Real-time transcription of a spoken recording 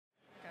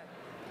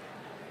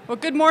Well,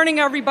 good morning,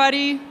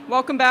 everybody.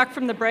 Welcome back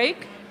from the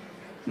break.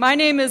 My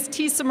name is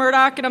Tisa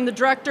Murdoch, and I'm the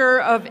Director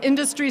of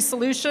Industry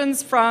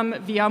Solutions from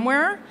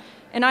VMware,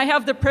 and I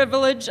have the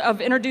privilege of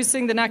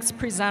introducing the next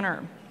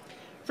presenter.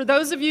 For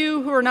those of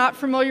you who are not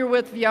familiar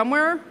with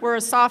VMware, we're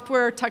a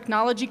software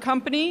technology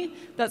company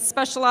that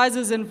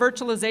specializes in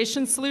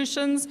virtualization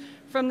solutions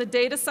from the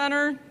data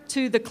center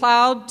to the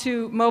cloud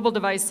to mobile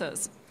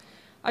devices.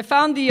 I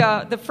found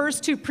the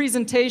first two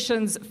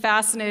presentations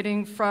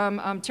fascinating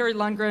from Terry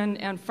Lundgren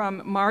and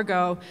from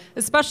Margot,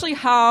 especially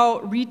how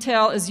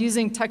retail is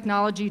using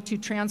technology to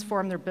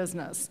transform their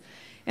business.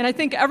 And I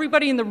think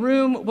everybody in the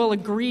room will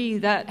agree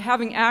that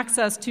having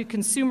access to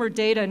consumer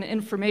data and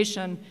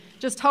information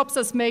just helps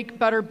us make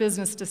better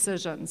business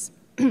decisions.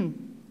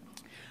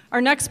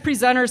 Our next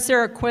presenter,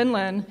 Sarah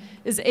Quinlan,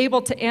 is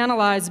able to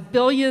analyze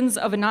billions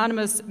of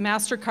anonymous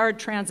MasterCard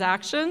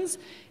transactions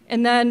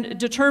and then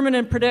determine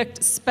and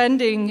predict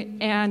spending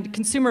and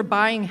consumer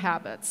buying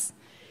habits.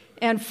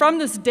 And from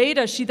this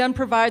data, she then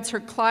provides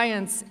her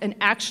clients an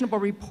actionable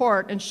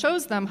report and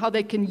shows them how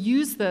they can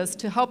use this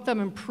to help them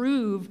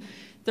improve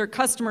their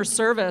customer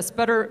service,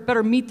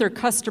 better meet their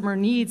customer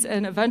needs,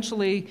 and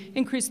eventually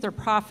increase their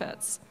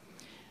profits.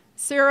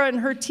 Sarah and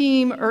her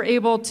team are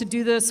able to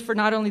do this for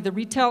not only the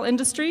retail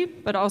industry,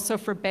 but also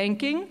for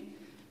banking,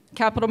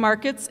 capital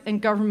markets,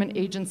 and government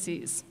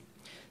agencies.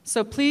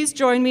 So please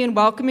join me in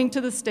welcoming to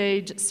the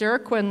stage Sarah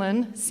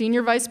Quinlan,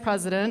 Senior Vice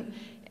President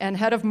and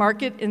Head of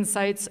Market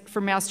Insights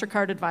for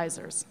MasterCard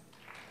Advisors.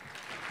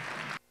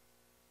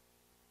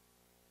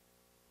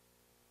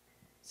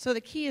 So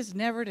the key is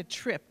never to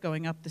trip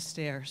going up the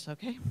stairs,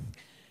 okay?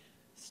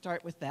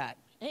 Start with that.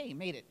 Hey,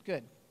 made it,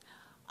 good.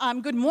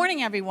 Good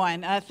morning,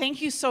 everyone.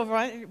 Thank you so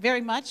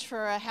very much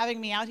for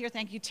having me out here.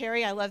 Thank you,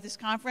 Terry. I love this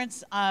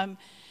conference. I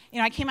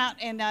came out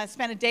and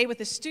spent a day with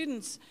the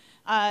students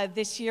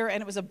this year, and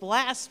it was a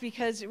blast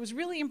because it was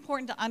really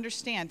important to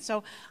understand.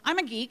 So I'm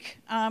a geek.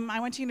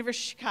 I went to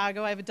University of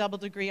Chicago. I have a double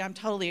degree. I'm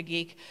totally a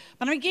geek.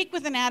 But I'm a geek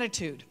with an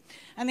attitude.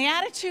 And the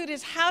attitude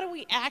is, how do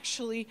we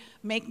actually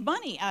make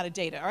money out of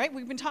data? All right,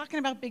 we've been talking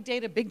about big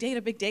data, big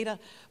data, big data.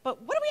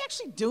 But what are we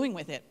actually doing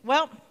with it?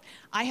 Well,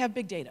 I have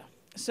big data.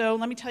 So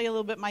let me tell you a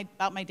little bit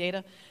about my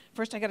data.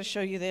 First, I got to show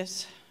you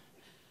this.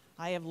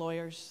 I have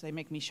lawyers. They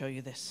make me show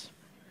you this.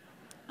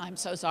 I'm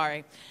so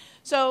sorry.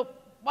 So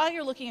while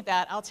you're looking at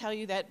that, I'll tell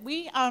you that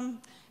we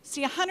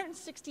see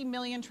 160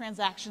 million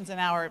transactions an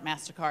hour at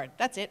MasterCard.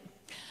 That's it.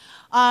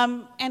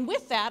 And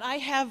with that, I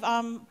have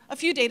a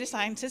few data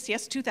scientists,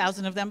 yes,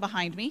 2,000 of them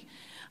behind me.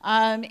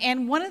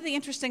 And one of the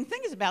interesting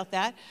things about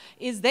that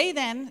is they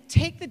then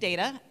take the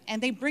data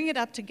and they bring it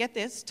up to, get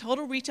this,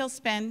 total retail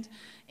spend,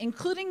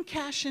 including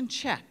cash and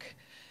check.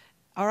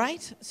 All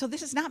right? So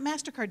this is not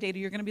MasterCard data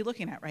you're going to be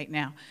looking at right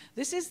now.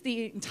 This is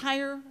the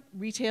entire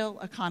retail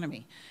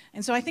economy.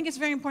 And so I think it's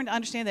very important to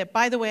understand that,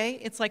 by the way,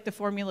 it's like the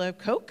formula of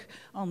Coke.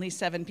 Only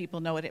 7 people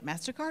know it at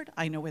MasterCard.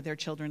 I know where their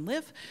children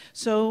live,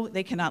 so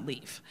they cannot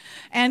leave.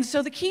 And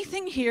so the key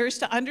thing here is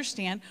to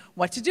understand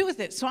what to do with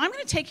it. So I'm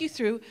going to take you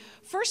through,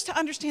 first, to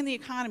understand the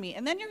economy,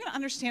 and then you're going to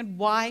understand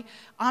why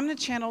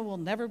Omnichannel will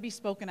never be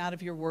spoken out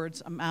of your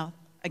words mouth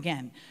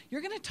again.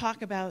 You're going to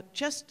talk about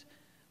just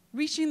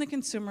reaching the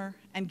consumer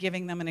and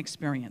giving them an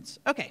experience.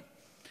 Okay.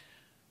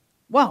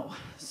 Whoa,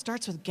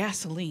 starts with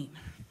gasoline.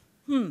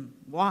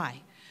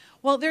 Why?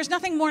 Well, there's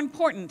nothing more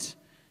important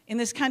in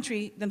this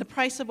country than the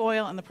price of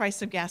oil and the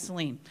price of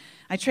gasoline.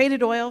 I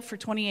traded oil for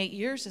 28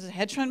 years as a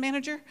hedge fund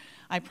manager.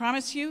 I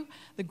promise you,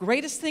 the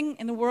greatest thing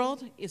in the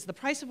world is the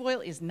price of oil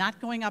is not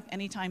going up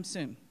anytime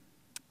soon.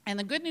 And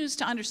the good news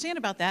to understand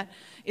about that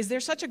is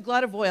there's such a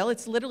glut of oil,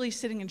 it's literally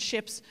sitting in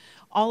ships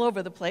all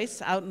over the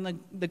place, out in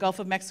the Gulf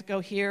of Mexico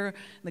here,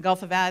 the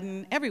Gulf of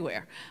Aden,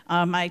 everywhere.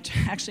 I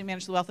actually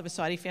managed the wealth of a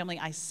Saudi family.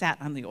 I sat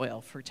on the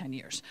oil for 10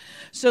 years.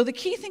 So the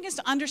key thing is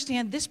to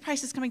understand this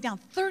price is coming down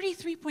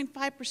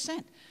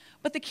 33.5%.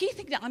 But the key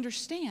thing to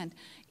understand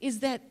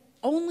is that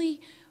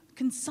only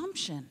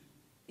consumption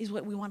is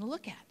what we want to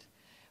look at.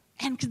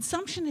 And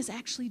consumption is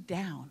actually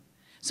down.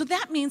 So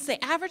that means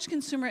the average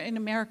consumer in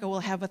America will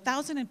have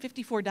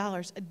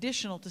 $1,054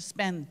 additional to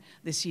spend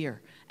this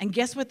year. And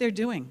guess what they're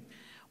doing?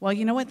 Well,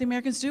 you know what the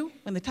Americans do?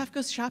 When the tough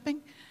goes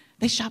shopping,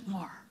 they shop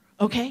more,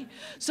 okay?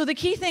 So the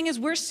key thing is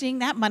we're seeing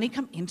that money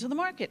come into the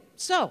market.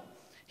 So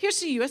here's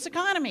the U.S.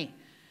 economy.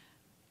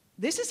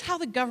 This is how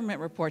the government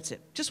reports it.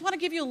 Just want to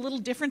give you a little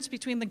difference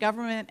between the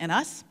government and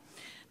us.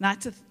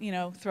 Not to,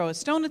 throw a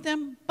stone at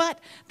them, but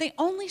they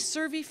only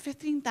survey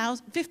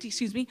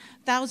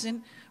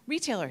 50,000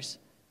 retailers.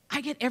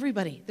 I get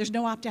everybody. There's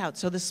no opt-out.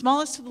 So the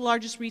smallest to the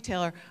largest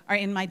retailer are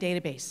in my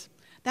database.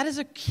 That is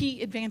a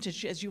key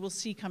advantage, as you will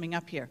see coming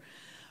up here.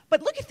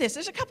 But look at this.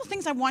 There's a couple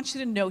things I want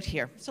you to note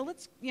here. So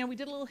let's, we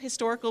did a little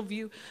historical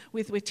view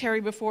with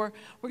Terry before.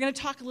 We're going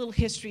to talk a little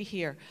history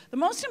here. The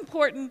most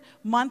important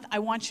month I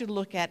want you to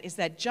look at is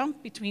that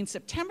jump between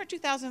September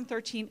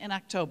 2013 and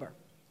October.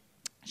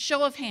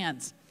 Show of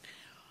hands.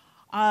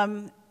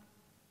 How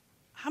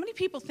many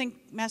people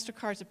think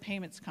MasterCard's a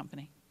payments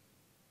company?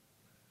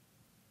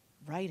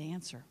 Right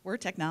answer. We're a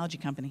technology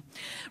company,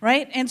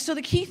 right? And so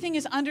the key thing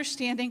is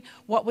understanding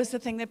what was the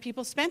thing that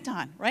people spent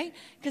on, right?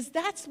 Because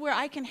that's where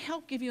I can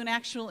help give you an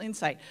actual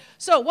insight.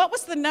 So what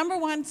was the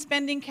 #1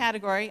 spending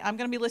category, I'm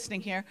going to be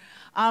listening here,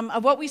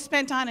 of what we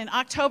spent on in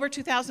October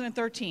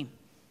 2013?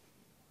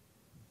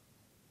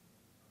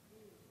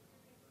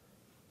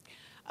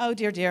 Oh,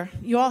 dear, dear.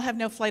 You all have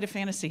no flight of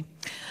fantasy.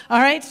 All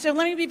right, so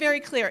let me be very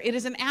clear. It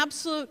is an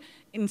absolute,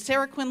 in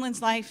Sarah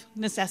Quinlan's life,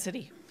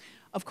 necessity.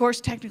 Of course,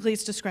 technically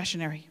it's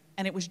discretionary,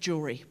 and it was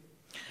jewelry.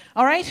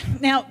 All right,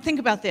 now think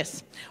about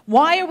this.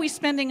 Why are we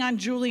spending on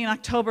jewelry in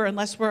October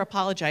unless we're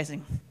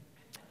apologizing?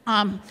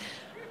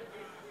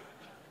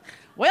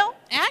 Well,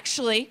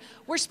 actually,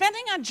 we're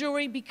spending on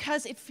jewelry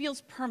because it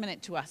feels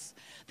permanent to us.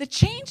 The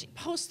change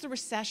post the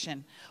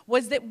recession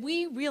was that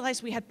we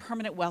realized we had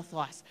permanent wealth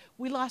loss.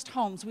 We lost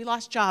homes, we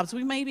lost jobs,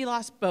 we maybe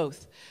lost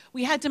both.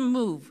 We had to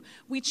move.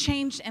 We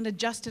changed and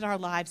adjusted our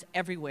lives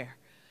everywhere.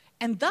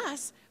 And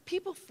thus,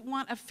 people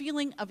want a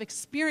feeling of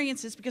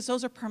experiences because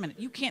those are permanent.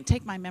 You can't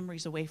take my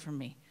memories away from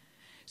me.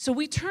 So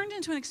we turned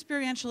into an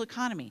experiential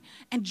economy,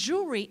 and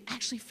jewelry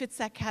actually fits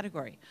that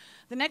category.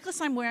 The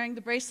necklace I'm wearing,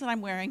 the bracelet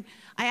I'm wearing,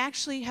 I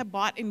actually have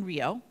bought in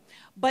Rio,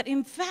 but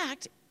in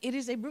fact, it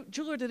is a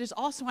jeweler that is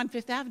also on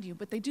Fifth Avenue,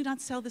 but they do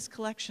not sell this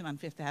collection on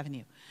Fifth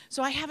Avenue.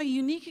 So I have a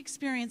unique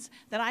experience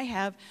that I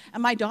have,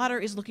 and my daughter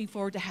is looking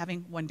forward to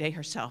having one day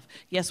herself.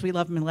 Yes, we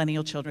love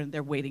millennial children.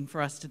 They're waiting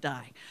for us to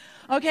die.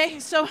 Okay,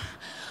 so,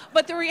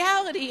 but the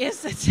reality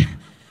is that,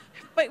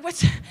 but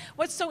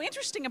what's so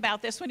interesting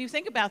about this, when you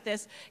think about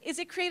this, is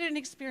it created an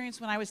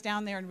experience when I was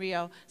down there in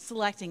Rio,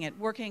 selecting it,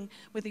 working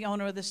with the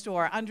owner of the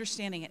store,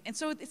 understanding it. And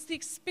so it's the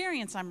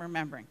experience I'm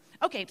remembering.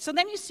 Okay, so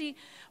then you see,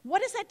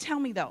 what does that tell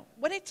me, though?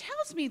 What it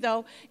tells me,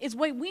 though, is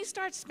when we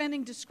start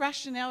spending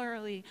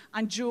discretionarily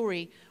on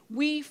jewelry,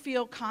 we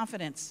feel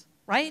confidence,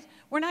 right?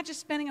 We're not just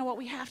spending on what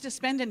we have to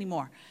spend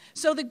anymore.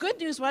 So the good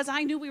news was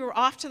I knew we were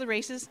off to the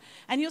races,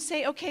 and you'll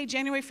say, okay,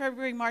 January,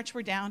 February, March,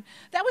 we're down.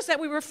 That was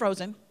that we were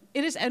frozen.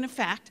 It is in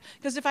fact,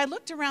 because if I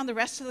looked around the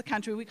rest of the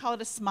country, we call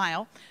it a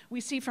smile. We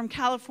see from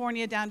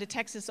California down to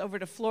Texas, over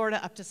to Florida,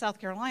 up to South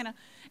Carolina.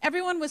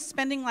 Everyone was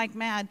spending like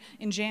mad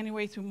in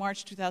January through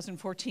March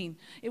 2014.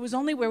 It was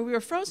only where we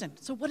were frozen.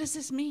 So what does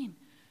this mean?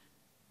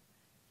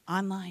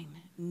 Online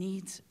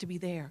needs to be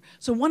there.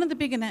 So one of the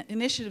big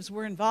initiatives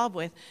we're involved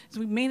with is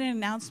we made an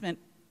announcement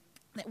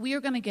that we are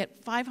going to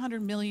get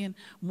 500 million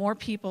more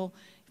people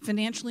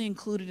financially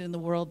included in the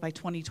world by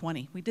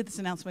 2020. We did this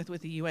announcement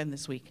with the UN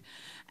this week.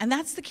 And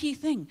that's the key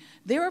thing.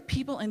 There are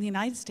people in the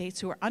United States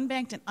who are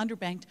unbanked and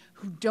underbanked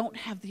who don't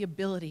have the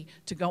ability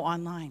to go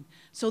online.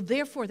 So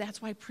therefore, that's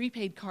why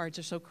prepaid cards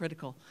are so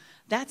critical.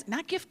 That's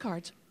not gift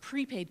cards,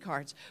 prepaid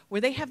cards,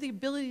 where they have the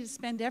ability to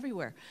spend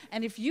everywhere.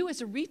 And if you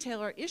as a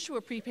retailer issue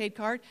a prepaid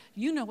card,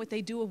 you know what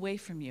they do away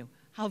from you.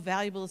 How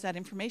valuable is that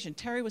information?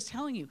 Terry was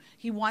telling you,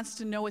 he wants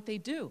to know what they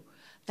do.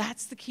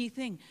 That's the key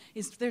thing,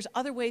 is there's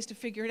other ways to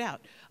figure it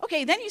out.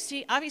 Okay, then you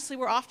see, obviously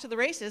we're off to the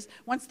races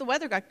once the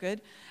weather got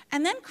good.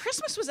 And then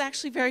Christmas was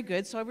actually very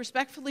good, so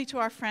respectfully to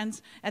our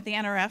friends at the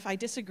NRF, I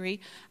disagree.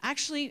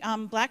 Actually,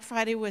 Black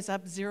Friday was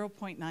up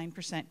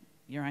 0.9%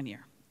 year on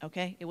year,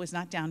 okay? It was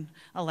not down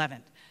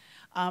 11.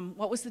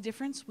 What was the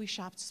difference? We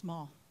shopped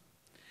small.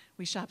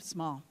 We shopped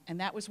small, and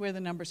that was where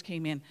the numbers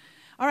came in.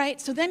 All right,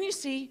 so then you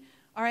see,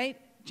 all right,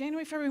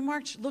 January, February,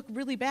 March look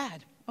really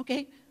bad.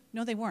 Okay,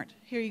 no they weren't.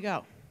 Here you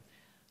go.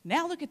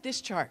 Now look at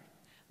this chart.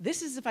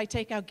 This is if I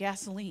take out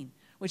gasoline,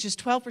 which is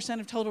 12%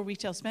 of total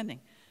retail spending.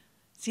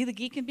 See the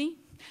geek in me?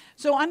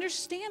 So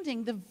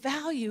understanding the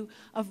value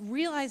of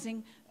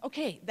realizing,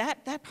 okay,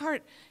 that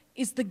part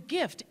is the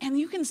gift. And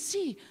you can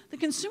see the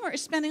consumer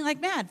is spending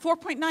like mad.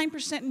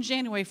 4.9% in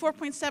January,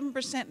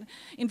 4.7%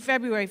 in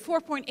February,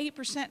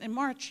 4.8% in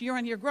March,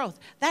 year-on-year growth.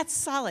 That's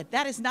solid.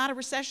 That is not a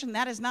recession.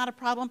 That is not a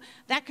problem.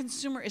 That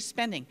consumer is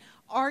spending.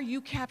 Are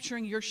you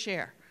capturing your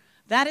share?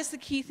 That is the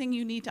key thing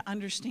you need to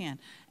understand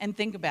and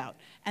think about.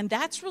 And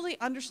that's really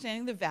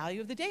understanding the value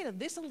of the data.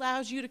 This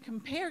allows you to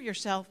compare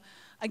yourself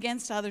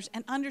against others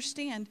and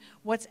understand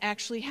what's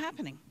actually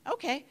happening.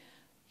 Okay,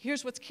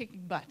 here's what's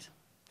kicking butt.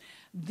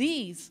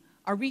 These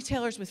are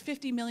retailers with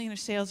 50 million of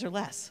sales or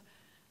less.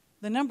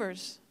 The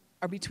numbers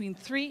are between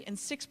 3 and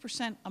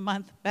 6% a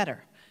month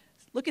better.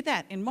 Look at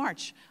that, in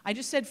March. I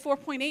just said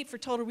 4.8 for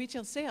total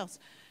retail sales.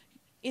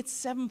 It's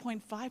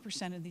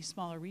 7.5% of these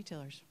smaller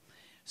retailers.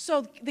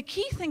 So the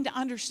key thing to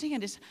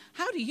understand is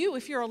how do you,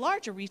 if you're a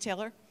larger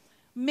retailer,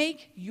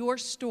 make your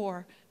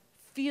store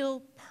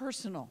feel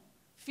personal,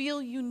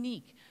 feel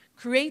unique,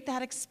 create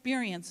that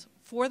experience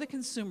for the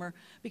consumer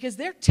because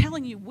they're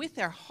telling you with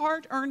their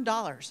hard-earned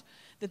dollars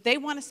that they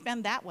want to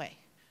spend that way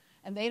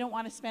and they don't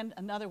want to spend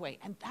another way.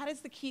 And that is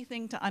the key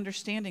thing to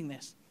understanding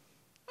this.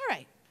 All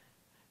right,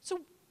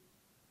 so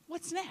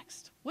what's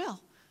next?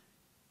 Well,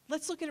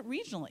 let's look at it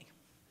regionally,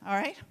 all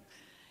right?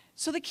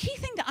 So the key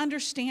thing to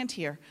understand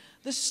here,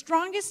 the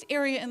strongest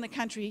area in the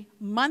country,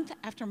 month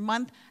after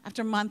month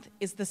after month,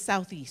 is the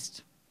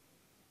Southeast.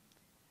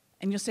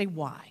 And you'll say,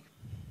 why?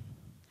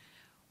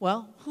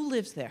 Well, who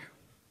lives there?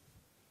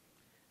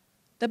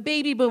 The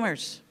baby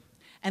boomers.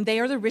 And they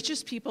are the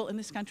richest people in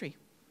this country.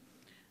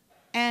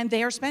 And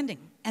they are spending.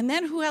 And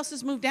then who else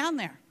has moved down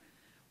there?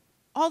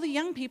 All the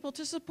young people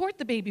to support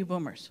the baby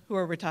boomers who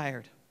are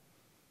retired.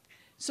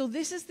 So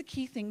this is the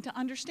key thing to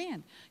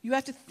understand. You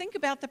have to think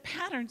about the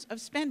patterns of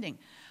spending.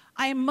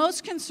 I am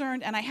most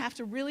concerned, and I have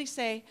to really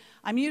say,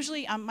 I'm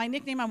usually, my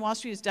nickname on Wall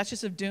Street is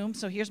Duchess of Doom,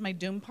 so here's my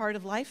doom part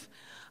of life.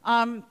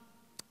 I'm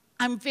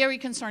very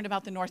concerned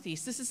about the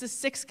Northeast. This is the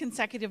 6th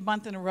consecutive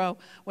month in a row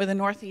where the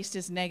Northeast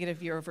is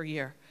negative year over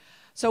year.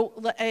 So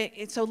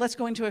let's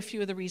go into a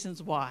few of the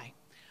reasons why.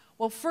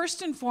 Well,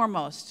 first and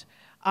foremost,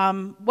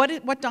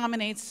 what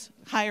dominates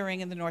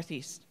hiring in the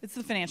Northeast? It's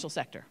the financial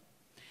sector.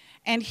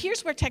 And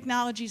here's where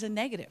technology is a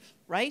negative,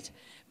 right?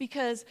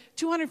 Because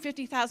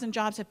 250,000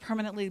 jobs have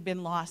permanently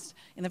been lost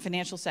in the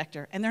financial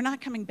sector, and they're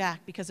not coming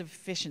back because of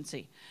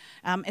efficiency.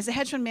 As a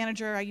hedge fund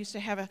manager, I used to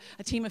have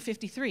a team of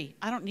 53.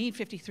 I don't need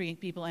 53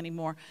 people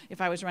anymore if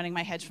I was running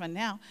my hedge fund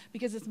now,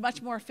 because it's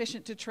much more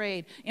efficient to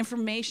trade.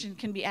 Information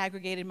can be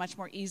aggregated much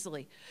more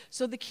easily.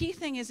 So the key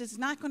thing is it's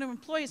not going to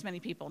employ as many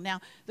people.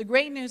 Now, the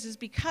great news is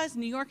because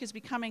New York is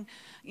becoming,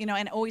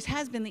 and always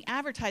has been the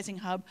advertising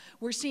hub,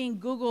 we're seeing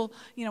Google,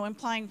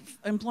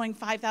 employing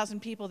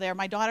 5,000 people there.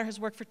 My daughter has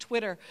worked for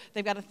Twitter.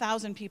 They've got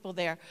 1,000 people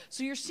there.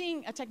 So you're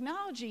seeing a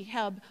technology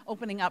hub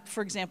opening up,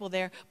 for example,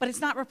 there, but it's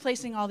not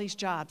replacing all these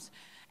jobs.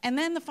 And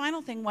then the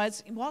final thing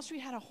was Wall Street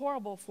had a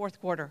horrible fourth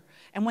quarter.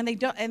 And when they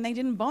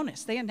didn't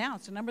bonus, they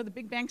announced, a number of the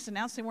big banks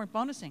announced they weren't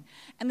bonusing.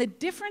 And the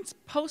difference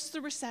post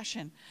the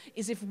recession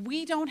is if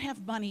we don't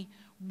have money,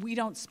 we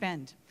don't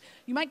spend.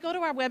 You might go to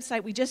our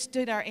website. We just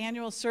did our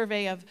annual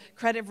survey of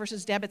credit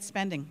versus debit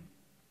spending.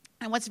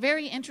 And what's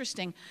very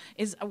interesting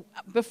is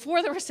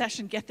before the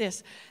recession, get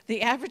this,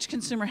 the average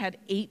consumer had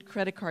 8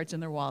 credit cards in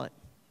their wallet.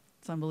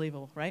 It's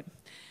unbelievable, right?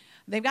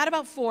 They've got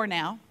about 4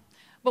 now.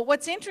 But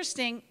what's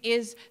interesting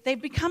is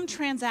they've become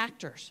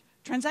transactors.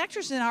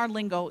 Transactors in our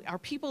lingo are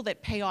people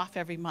that pay off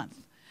every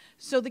month.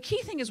 So the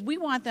key thing is we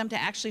want them to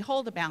actually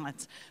hold a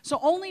balance. So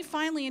only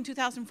finally in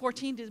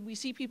 2014 did we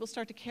see people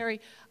start to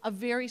carry a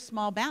very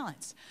small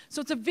balance.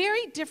 So it's a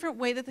very different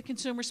way that the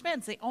consumer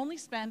spends. They only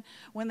spend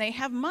when they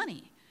have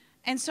money.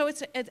 And so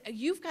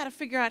you've got to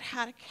figure out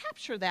how to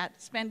capture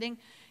that spending,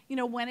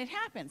 when it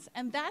happens.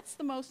 And that's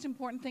the most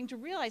important thing to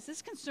realize.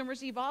 This consumer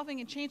is evolving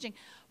and changing,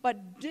 but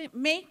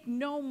make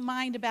no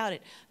mind about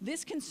it.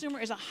 This consumer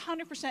is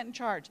 100% in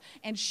charge.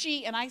 And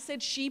I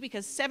said she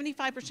because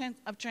 75%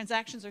 of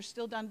transactions are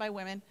still done by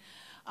women.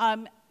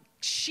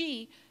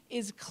 She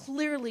is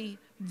clearly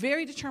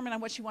very determined on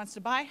what she wants to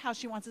buy, how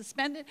she wants to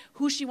spend it,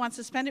 who she wants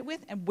to spend it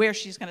with, and where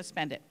she's going to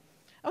spend it.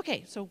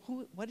 Okay, so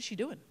what is she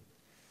doing?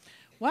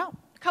 Well,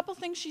 a couple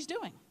things she's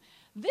doing.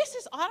 This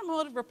is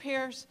automotive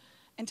repairs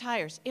and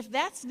tires. If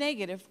that's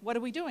negative, what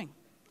are we doing?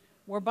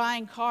 We're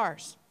buying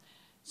cars.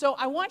 So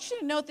I want you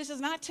to note this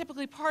is not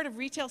typically part of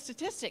retail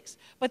statistics,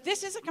 but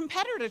this is a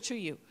competitor to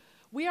you.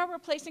 We are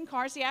replacing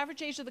cars. The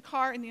average age of the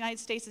car in the United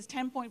States is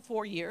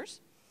 10.4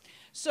 years.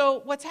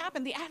 So what's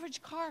happened? The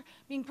average car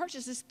being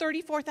purchased is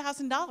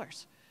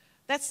 $34,000.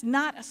 That's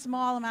not a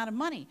small amount of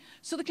money.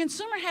 So the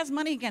consumer has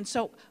money again.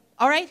 So,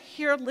 all right,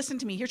 here, listen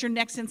to me. Here's your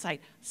next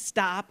insight.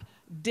 Stop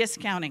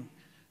discounting.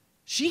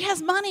 She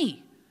has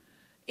money.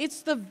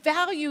 It's the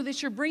value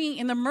that you're bringing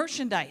in the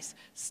merchandise.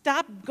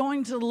 Stop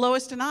going to the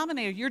lowest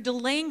denominator. You're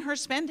delaying her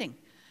spending.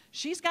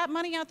 She's got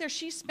money out there.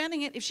 She's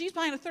spending it. If she's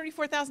buying a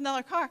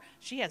 $34,000 car,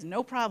 she has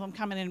no problem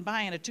coming in and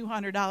buying a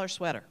 $200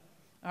 sweater.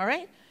 All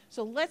right?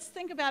 So let's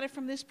think about it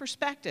from this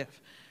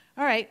perspective.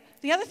 All right.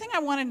 The other thing I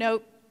want to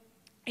note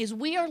is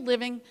we are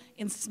living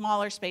in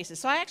smaller spaces.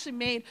 So I actually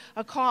made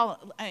a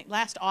call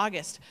last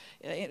August,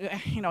 a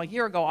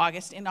year ago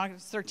August, in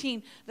August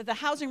 13, that the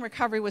housing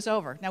recovery was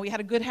over. Now, we had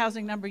a good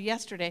housing number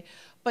yesterday,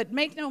 but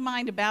make no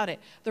mind about it.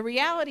 The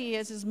reality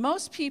is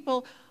most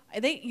people,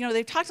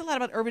 they've talked a lot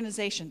about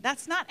urbanization.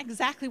 That's not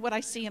exactly what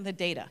I see in the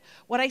data.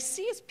 What I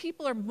see is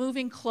people are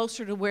moving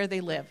closer to where they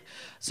live.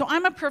 So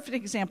I'm a perfect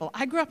example.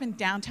 I grew up in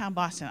downtown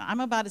Boston. I'm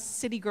about as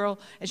city girl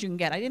as you can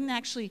get. I didn't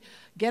actually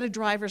get a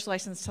driver's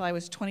license until I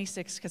was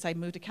 26 because I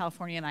moved to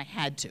California and I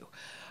had to.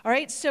 All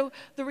right, so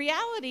the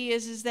reality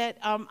is that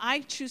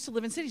I choose to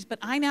live in cities, but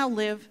I now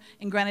live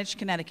in Greenwich,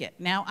 Connecticut.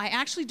 Now, I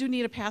actually do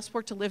need a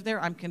passport to live there,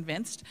 I'm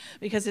convinced,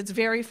 because it's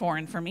very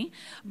foreign for me.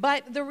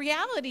 But the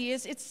reality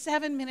is it's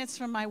 7 minutes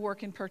from my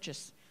work and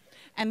purchase.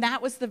 And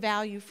that was the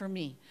value for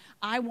me.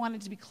 I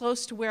wanted to be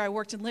close to where I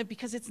worked and lived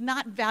because it's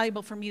not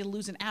valuable for me to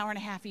lose an hour and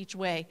a half each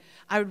way.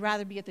 I would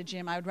rather be at the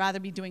gym. I would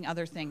rather be doing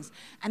other things.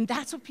 And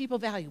that's what people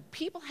value.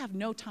 People have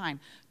no time.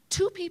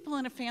 2 people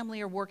in a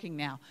family are working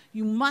now.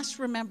 You must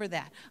remember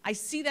that. I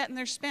see that in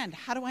their spend.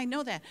 How do I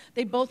know that?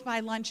 They both buy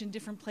lunch in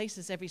different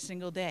places every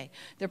single day.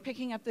 They're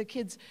picking up the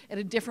kids at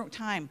a different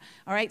time.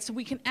 All right, so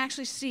we can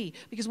actually see,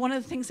 because one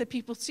of the things that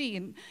people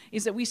see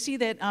is that we see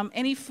that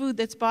any food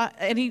that's bought,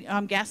 any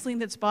gasoline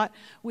that's bought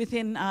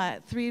within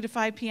 3 to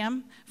 5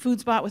 p.m.,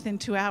 food's bought within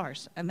 2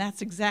 hours. And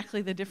that's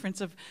exactly the difference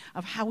of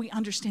how we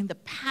understand the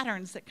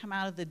patterns that come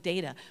out of the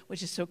data,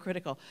 which is so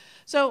critical.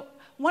 So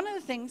one of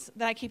the things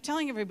that I keep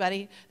telling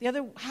everybody,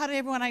 how did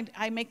everyone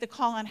I make the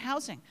call on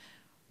housing?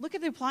 Look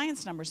at the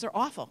appliance numbers. They're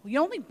awful. You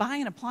only buy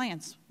an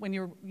appliance when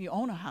you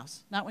own a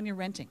house, not when you're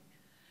renting.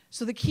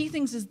 So the key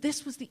things is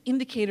this was the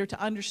indicator to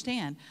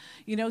understand.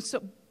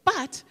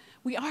 But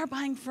we are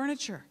buying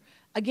furniture.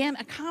 Again,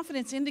 a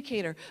confidence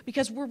indicator,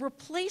 because we're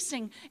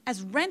replacing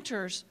as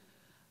renters,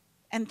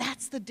 and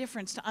that's the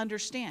difference to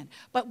understand.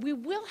 But we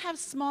will have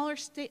smaller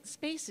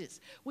spaces,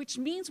 which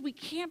means we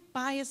can't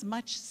buy as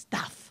much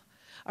stuff.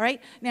 All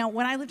right? Now,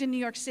 when I lived in New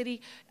York City,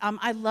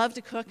 I love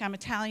to cook. I'm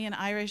Italian,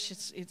 Irish.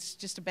 It's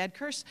just a bad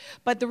curse.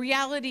 But the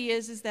reality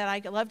is that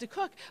I love to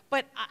cook.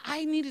 But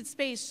I needed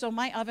space, so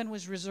my oven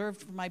was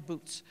reserved for my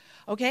boots.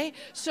 Okay?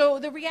 So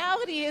the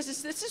reality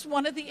is this is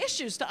one of the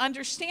issues to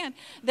understand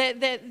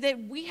that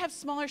we have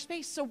smaller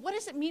space. So what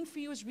does it mean for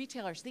you as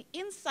retailers? The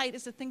insight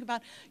is to think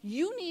about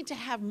you need to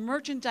have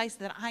merchandise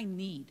that I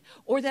need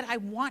or that I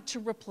want to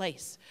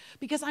replace,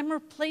 because I'm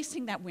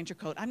replacing that winter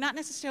coat. I'm not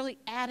necessarily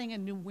adding a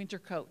new winter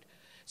coat.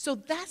 So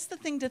that's the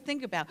thing to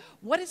think about.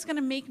 What is going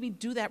to make me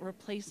do that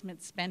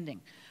replacement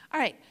spending? All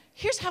right,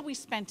 here's how we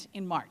spent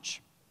in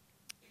March.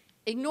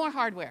 Ignore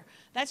hardware.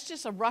 That's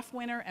just a rough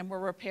winter and we're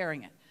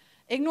repairing it.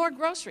 Ignore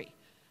grocery.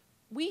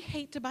 We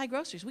hate to buy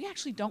groceries. We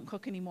actually don't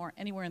cook anymore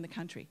anywhere in the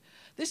country.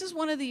 This is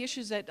one of the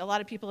issues that a lot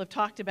of people have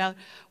talked about,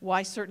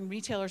 why certain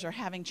retailers are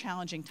having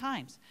challenging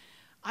times.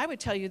 I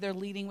would tell you they're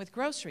leading with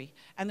grocery.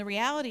 And the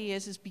reality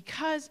is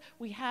because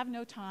we have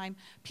no time,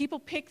 people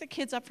pick the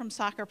kids up from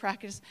soccer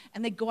practice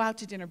and they go out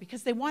to dinner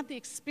because they want the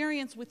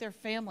experience with their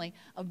family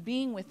of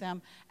being with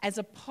them as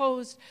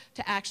opposed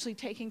to actually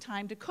taking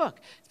time to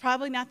cook. It's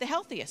probably not the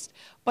healthiest,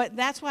 but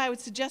that's why I would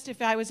suggest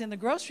if I was in the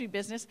grocery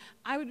business,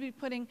 I would be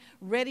putting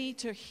ready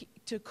to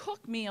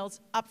cook meals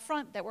up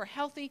front that were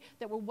healthy,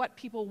 that were what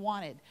people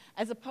wanted,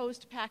 as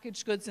opposed to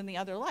packaged goods and the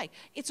other like.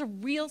 It's a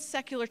real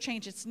secular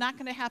change. It's not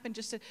going to happen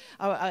just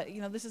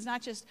this is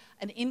not just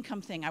an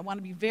income thing. I want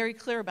to be very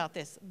clear about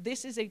this.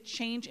 This is a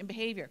change in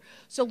behavior.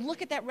 So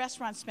look at that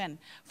restaurant spend.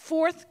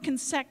 4th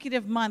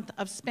consecutive month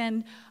of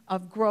spend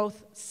of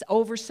growth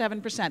over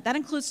 7%. That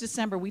includes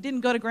December. We didn't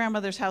go to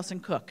grandmother's house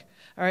and cook.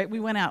 All right, we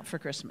went out for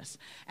Christmas.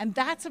 And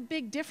that's a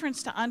big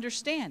difference to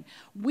understand.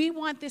 We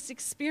want this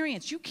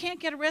experience. You can't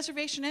get a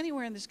reservation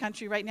anywhere in this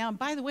country right now. And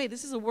by the way,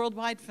 this is a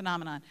worldwide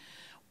phenomenon.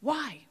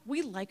 Why?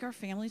 We like our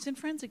families and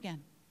friends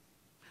again.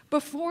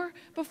 Before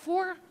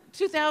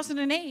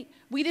 2008,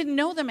 we didn't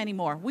know them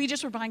anymore. We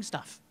just were buying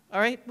stuff.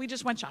 All right? We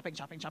just went shopping.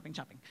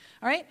 All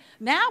right?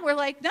 Now we're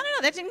like, no,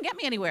 that didn't get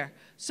me anywhere.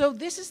 So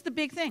this is the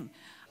big thing.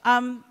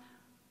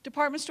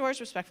 Department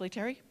stores, respectfully,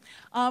 Terry,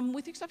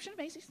 with the exception of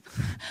Macy's,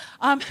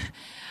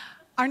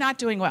 are not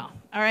doing well,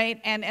 all right?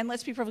 And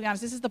let's be perfectly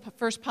honest, this is the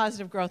first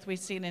positive growth we've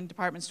seen in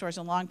department stores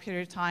in a long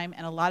period of time,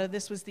 and a lot of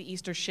this was the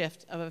Easter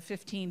shift of a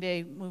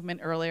 15-day movement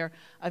earlier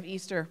of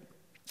Easter.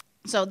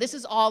 So this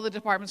is all the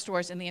department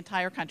stores in the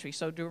entire country,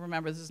 so do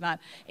remember this is not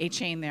a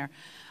chain there.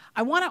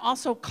 I want to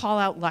also call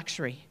out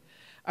luxury,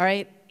 all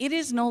right? It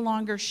is no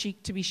longer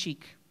chic to be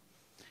chic.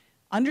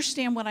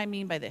 Understand what I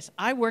mean by this.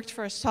 I worked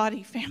for a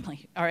Saudi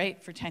family, all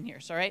right, for 10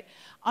 years, all right?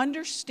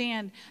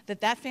 Understand that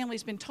that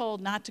family's been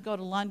told not to go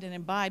to London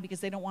and buy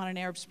because they don't want an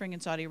Arab Spring in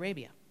Saudi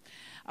Arabia.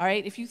 All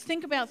right, if you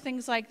think about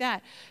things like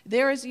that,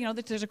 there's a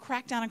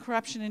crackdown on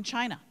corruption in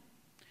China.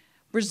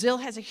 Brazil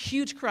has a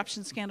huge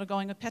corruption scandal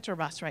going with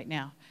Petrobras right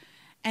now.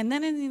 And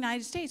then in the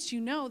United States, you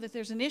know that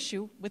there's an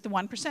issue with the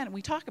 1%, and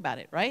we talk about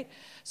it, right?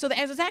 So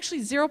it's actually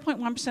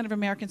 0.1% of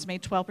Americans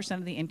made 12%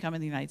 of the income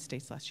in the United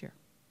States last year.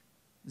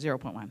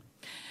 0.1.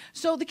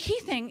 So the key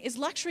thing is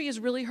luxury is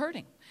really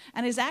hurting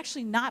and has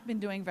actually not been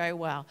doing very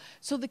well.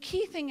 So the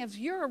key thing is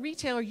you're a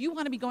retailer, you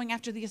want to be going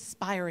after the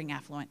aspiring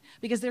affluent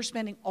because they're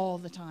spending all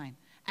the time.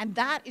 And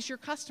that is your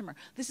customer.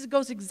 This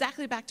goes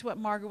exactly back to what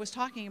Margaret was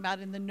talking about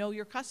in the Know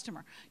Your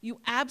Customer. You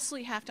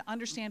absolutely have to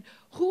understand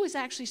who is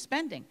actually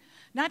spending.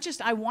 Not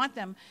just I want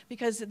them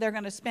because they're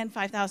going to spend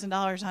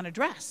 $5,000 on a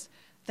dress.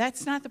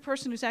 That's not the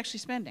person who's actually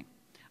spending.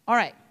 All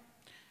right.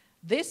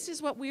 This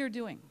is what we are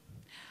doing.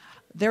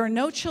 There are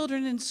no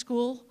children in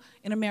school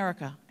in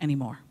America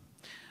anymore.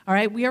 All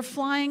right, we are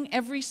flying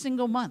every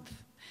single month.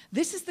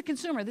 This is the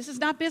consumer. This is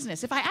not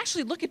business. If I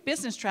actually look at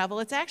business travel,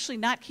 it's actually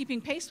not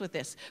keeping pace with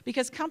this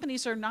because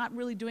companies are not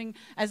really doing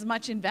as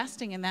much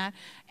investing in that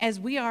as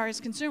we are as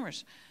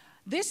consumers.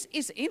 This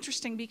is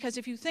interesting because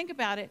if you think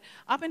about it,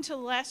 up until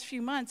the last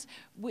few months,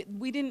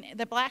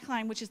 the black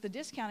line, which is the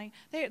discounting,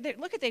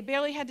 they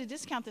barely had to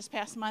discount this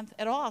past month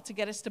at all to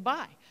get us to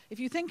buy. If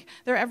you think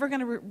they're ever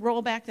going to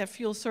roll back that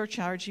fuel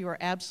surcharge, you are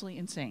absolutely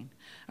insane,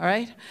 all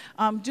right?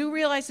 Do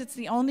realize it's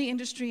the only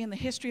industry in the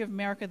history of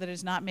America that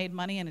has not made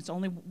money, and it's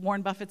only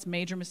Warren Buffett's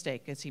major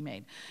mistake as he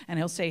made, and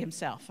he'll say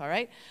himself, all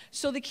right?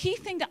 So the key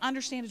thing to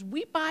understand is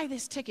we buy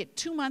this ticket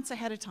 2 months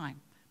ahead of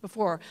time.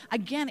 Before.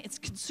 Again, it's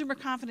consumer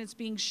confidence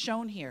being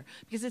shown here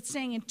because it's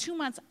saying in 2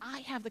 months, I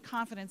have the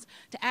confidence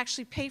to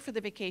actually pay for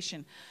the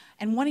vacation.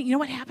 And you know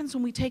what happens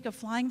when we take a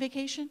flying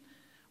vacation?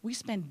 We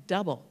spend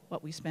double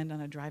what we spend on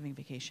a driving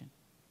vacation.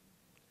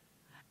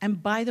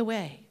 And by the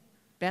way,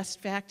 best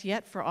fact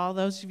yet for all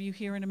those of you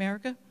here in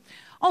America,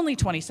 only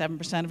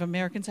 27% of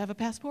Americans have a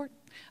passport.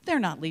 They're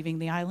not leaving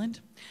the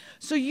island.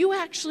 So you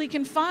actually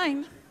can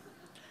find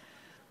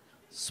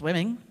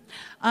swimming,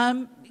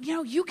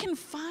 you can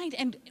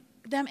find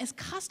them as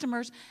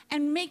customers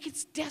and make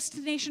its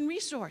destination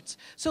resorts.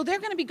 So they're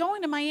going to be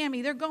going to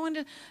Miami. They're going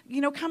to,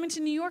 coming to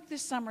New York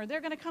this summer.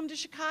 They're going to come to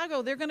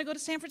Chicago. They're going to go to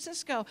San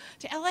Francisco,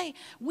 to LA.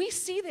 We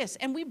see this,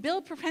 and we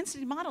build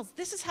propensity models.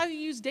 This is how you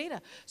use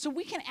data. So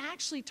we can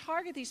actually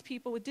target these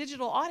people with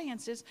digital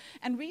audiences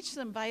and reach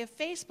them via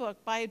Facebook,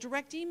 via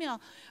direct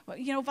email,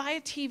 via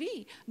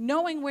TV,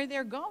 knowing where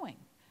they're going.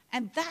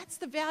 And that's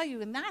the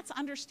value, and that's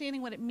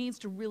understanding what it means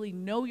to really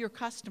know your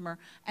customer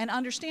and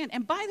understand.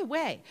 And by the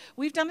way,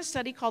 we've done a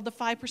study called the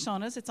 5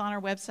 Personas. It's on our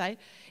website,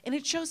 and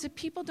it shows that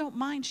people don't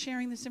mind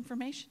sharing this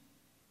information.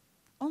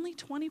 Only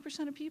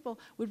 20% of people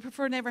would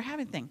prefer never have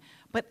anything.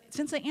 But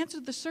since they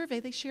answered the survey,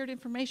 they shared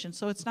information,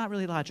 so it's not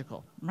really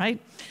logical, right?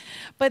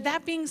 But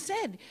that being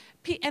said,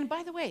 and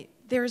by the way,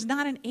 there is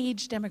not an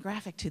age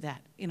demographic to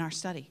that in our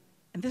study.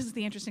 And this is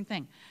the interesting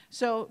thing.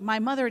 So my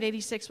mother at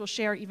 86 will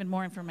share even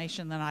more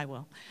information than I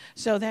will.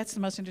 So that's the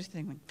most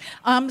interesting thing.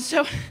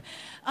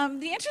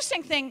 The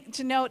interesting thing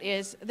to note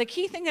is the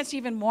key thing that's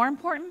even more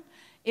important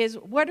is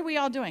what are we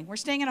all doing? We're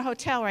staying in a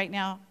hotel right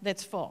now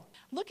that's full.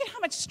 Look at how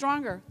much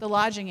stronger the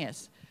lodging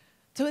is.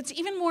 So it's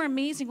even more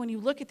amazing when you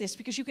look at this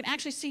because you can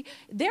actually see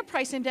their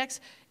price index.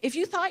 If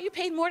you thought you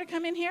paid more to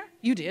come in here,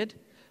 you did.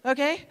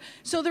 Okay?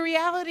 So the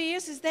reality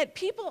is that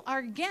people are,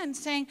 again,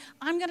 saying,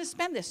 I'm going to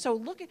spend this. So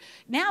look at,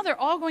 now they're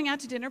all going out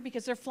to dinner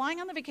because they're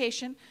flying on the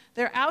vacation,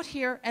 they're out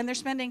here, and they're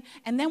spending,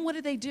 and then what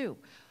do?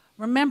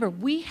 Remember,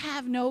 we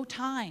have no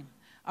time,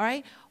 all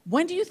right?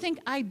 When do you think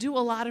I do a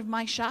lot of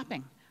my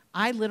shopping?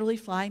 I literally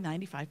fly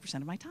 95%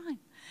 of my time.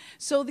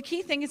 So the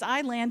key thing is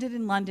I landed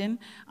in London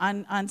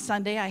on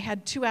Sunday. I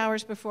had 2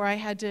 hours before I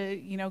had to,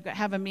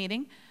 have a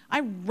meeting. I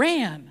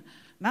ran,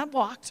 not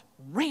walked,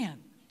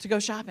 ran to go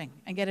shopping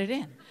and get it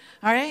in,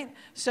 all right?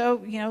 So,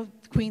 the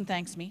Queen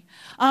thanks me.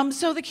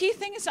 So the key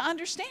thing is to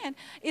understand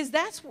is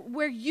that's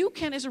where you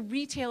can, as a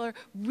retailer,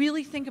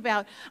 really think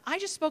about, I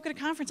just spoke at a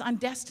conference on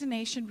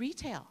destination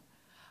retail,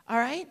 all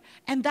right?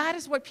 And that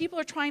is what people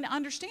are trying to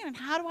understand, and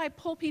how do I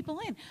pull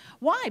people in?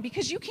 Why?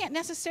 Because you can't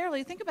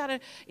necessarily, think about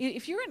it,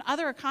 if you're in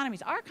other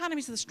economies, our economy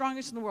is the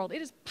strongest in the world.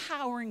 It is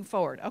powering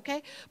forward,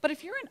 okay? But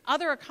if you're in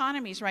other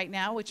economies right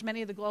now, which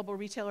many of the global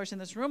retailers in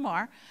this room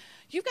are,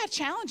 you've got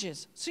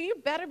challenges, so you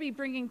better be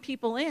bringing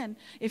people in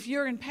if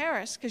you're in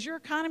Paris, because your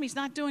economy's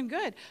not doing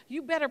good.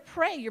 You better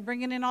pray you're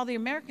bringing in all the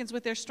Americans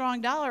with their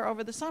strong dollar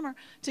over the summer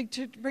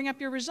to bring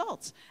up your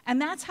results. And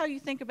that's how you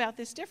think about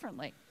this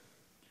differently.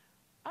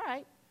 All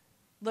right,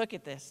 look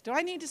at this. Do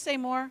I need to say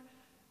more?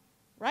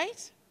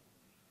 Right?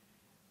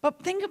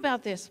 But think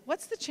about this.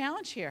 What's the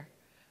challenge here?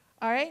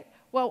 All right?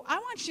 Well, I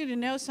want you to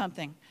know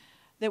something.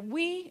 That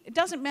it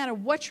doesn't matter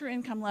what your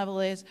income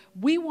level is,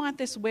 we want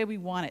this the way we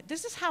want it.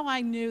 This is how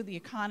I knew the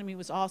economy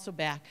was also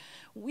back.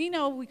 We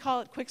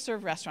call it quick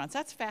serve restaurants.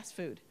 That's fast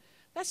food.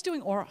 That's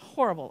doing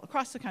horrible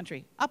across the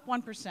country, up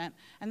 1%,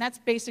 and that's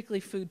basically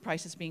food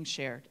prices being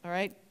shared, all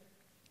right?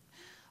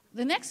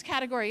 The next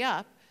category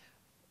up,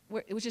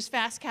 which is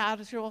fast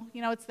casual,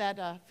 it's that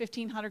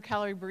 1,500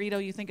 calorie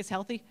burrito you think is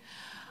healthy.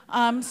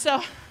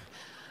 So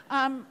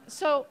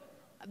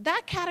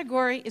that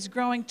category is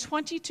growing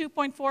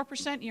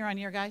 22.4% year on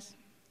year, guys.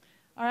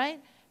 All right?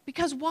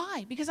 Because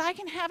why? Because I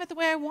can have it the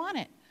way I want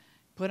it.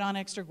 Put on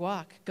extra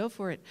guac. Go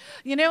for it.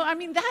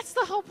 That's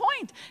the whole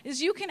point,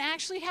 is you can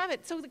actually have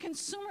it. So the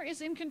consumer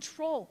is in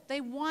control.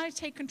 They want to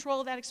take control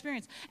of that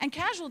experience. And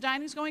casual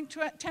dining is going to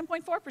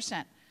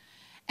 10.4%.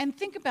 And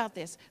think about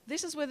this.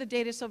 This is where the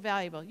data is so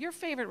valuable. Your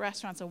favorite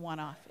restaurant's a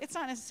one-off. It's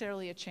not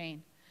necessarily a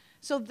chain.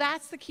 So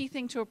that's the key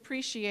thing to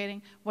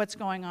appreciating what's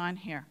going on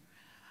here.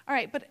 All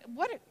right, but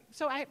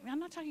I'm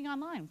not talking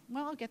online.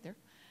 Well, I'll get there.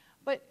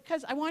 But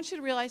because I want you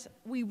to realize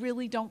we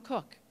really don't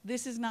cook.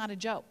 This is not a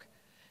joke.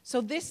 So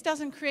this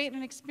doesn't create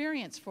an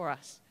experience for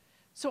us.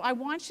 So I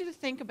want you to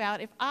think about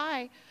if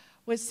I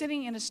was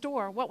sitting in a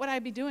store, what would I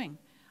be doing?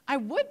 I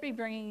would be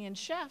bringing in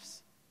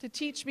chefs to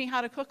teach me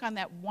how to cook on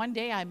that one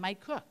day I might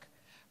cook,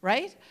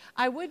 right?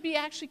 I would be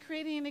actually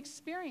creating an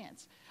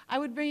experience. I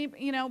would be,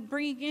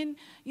 bringing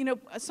in,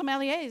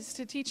 sommeliers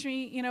to teach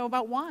me,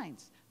 about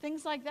wines,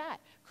 things like that.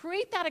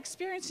 Create that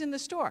experience in the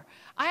store.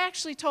 I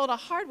actually told a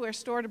hardware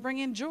store to bring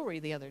in jewelry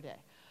the other day.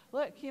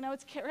 Look,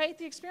 it's create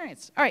the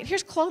experience. All right,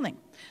 here's clothing.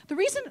 The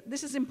reason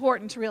this is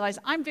important to realize,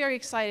 I'm very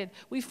excited.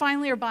 We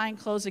finally are buying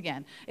clothes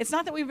again. It's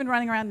not that we've been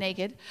running around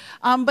naked,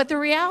 but the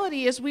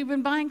reality is we've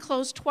been buying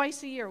clothes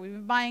twice a year. We've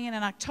been buying it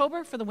in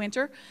October for the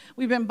winter.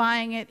 We've been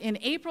buying it in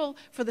April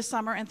for the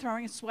summer and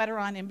throwing a sweater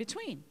on in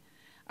between.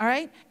 All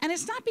right? And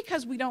it's not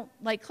because we don't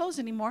like clothes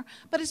anymore,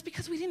 but it's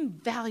because we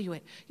didn't value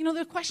it.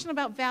 The question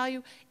about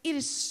value, it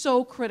is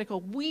so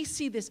critical. We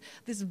see this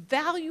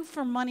value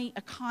for money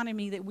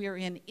economy that we're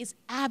in is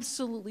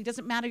absolutely,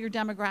 doesn't matter your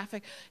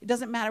demographic, it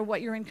doesn't matter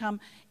what your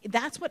income,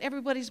 that's what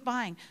everybody's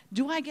buying.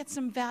 Do I get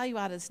some value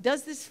out of this?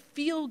 Does this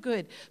feel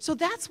good? So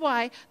that's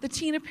why the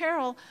teen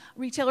apparel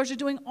retailers are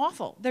doing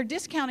awful. They're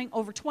discounting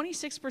over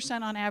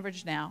 26% on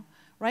average now.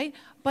 Right?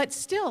 But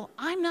still,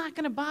 I'm not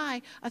going to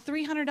buy a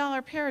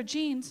 $300 pair of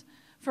jeans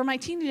for my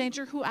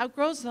teenager who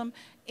outgrows them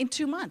in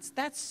 2 months.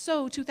 That's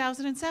so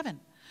 2007.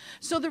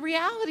 So the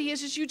reality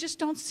is you just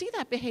don't see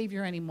that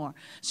behavior anymore.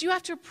 So you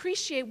have to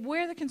appreciate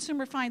where the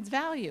consumer finds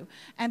value,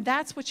 and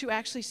that's what you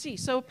actually see.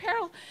 So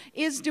apparel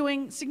is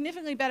doing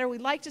significantly better.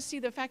 We'd like to see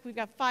the fact we've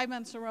got 5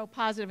 months in a row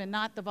positive and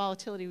not the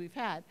volatility we've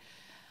had.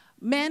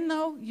 Men,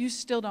 though, you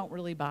still don't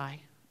really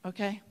buy,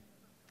 okay?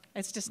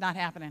 It's just not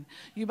happening.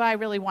 You buy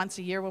really once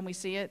a year when we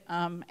see it,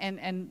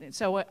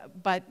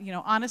 but you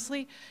know,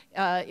 honestly,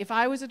 if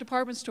I was a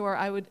department store,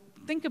 I would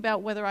think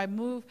about whether I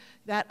move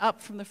that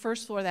up from the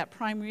first floor, that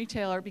prime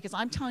retailer, because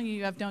I'm telling you,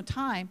 you have no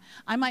time.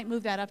 I might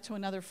move that up to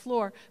another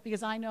floor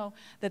because I know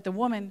that the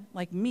woman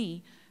like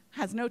me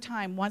has no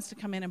time, wants to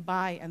come in and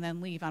buy and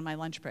then leave on my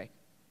lunch break.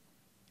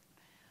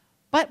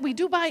 But we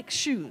do buy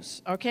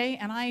shoes, okay?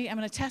 And I am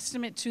a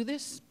testament to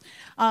this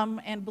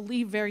and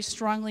believe very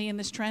strongly in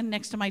this trend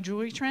next to my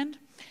jewelry trend.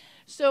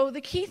 So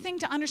the key thing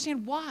to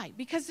understand why,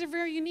 because they're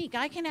very unique.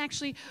 I can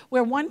actually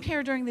wear one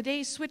pair during the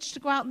day, switch to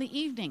go out in the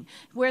evening,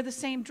 wear the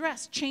same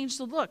dress, change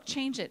the look,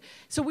 change it.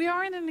 So we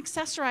are in an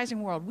accessorizing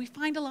world. We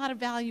find a lot of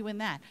value in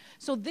that.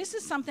 So this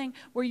is something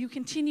where you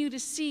continue to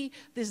see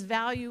this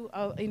value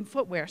in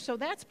footwear. So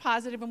that's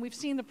positive, and we've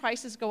seen the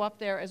prices go up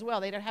there as well.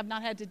 They have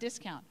not had to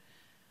discount.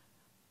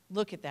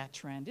 Look at that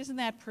trend. Isn't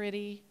that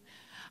pretty?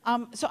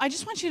 So I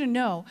just want you to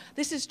know,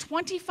 this is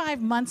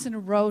 25 months in a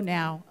row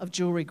now of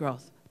jewelry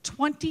growth.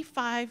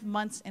 25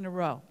 months in a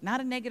row, not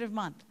a negative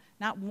month,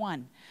 not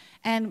one.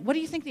 And what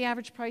do you think the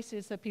average price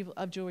is that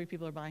jewelry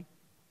people are buying?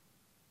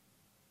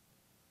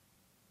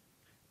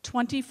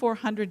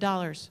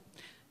 $2,400.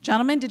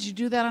 Gentlemen, did you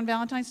do that on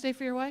Valentine's Day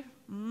for your wife?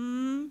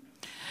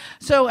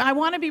 So I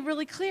want to be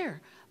really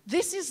clear.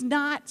 This is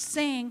not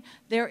saying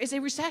there is a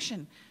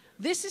recession.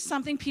 This is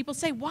something people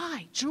say,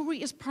 why?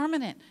 Jewelry is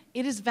permanent.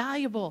 It is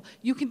valuable.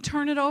 You can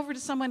turn it over to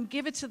someone,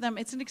 give it to them.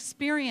 It's an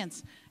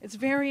experience. It's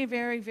very,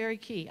 very, very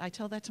key. I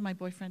tell that to my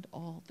boyfriend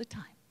all the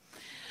time.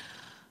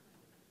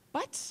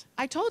 But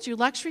I told you,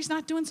 luxury's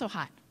not doing so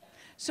hot.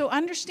 So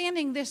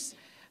understanding this,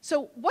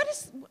 so let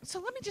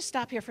me just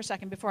stop here for a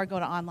second before I go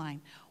to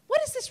online. What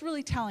is this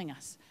really telling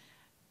us?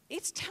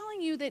 It's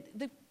telling you that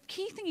the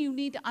key thing you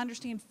need to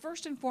understand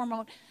first and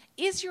foremost,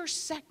 is your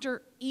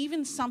sector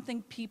even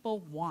something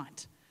people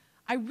want?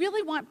 I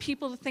really want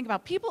people to think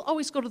about, people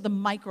always go to the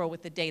micro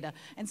with the data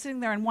and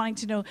sitting there and wanting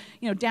to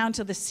know, down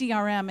to the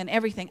CRM and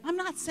everything. I'm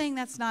not saying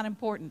that's not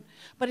important.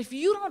 But if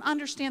you don't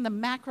understand the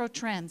macro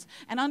trends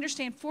and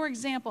understand, for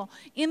example,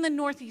 in the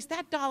Northeast,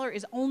 that dollar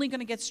is only going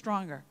to get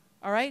stronger.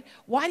 All right?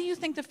 Why do you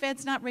think the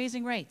Fed's not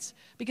raising rates?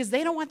 Because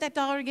they don't want that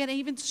dollar to get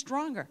even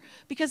stronger.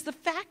 Because the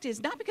fact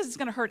is, not because it's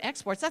going to hurt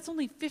exports, that's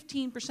only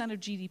 15% of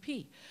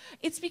GDP.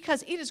 It's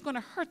because it is going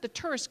to hurt the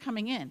tourists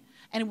coming in,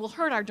 and it will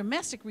hurt our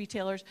domestic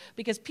retailers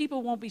because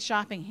people won't be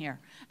shopping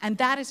here. And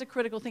that is a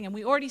critical thing. And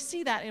we already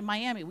see that in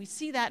Miami. We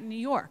see that in New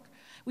York.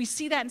 We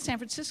see that in San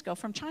Francisco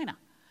from China.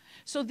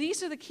 So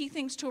these are the key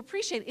things to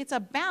appreciate. It's a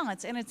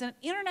balance, and it's an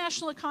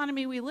international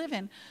economy we live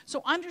in,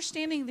 so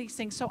understanding these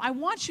things. So I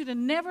want you to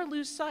never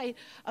lose sight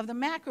of the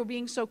macro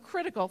being so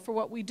critical for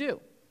what we do.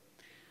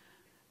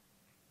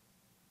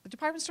 The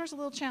department store is a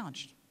little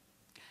challenged.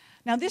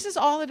 Now, this is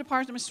all the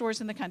department stores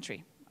in the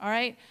country, all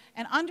right?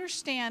 And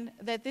understand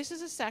that this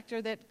is a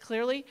sector that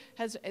clearly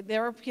has,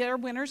 there are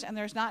winners, and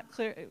there's not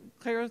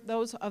clear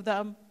those of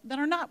them that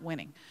are not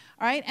winning,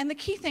 all right? And the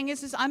key thing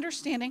is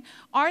understanding,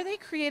 are they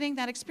creating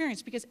that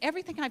experience? Because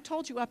everything I've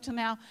told you up to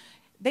now,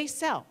 they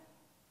sell.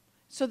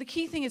 So the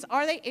key thing is,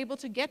 are they able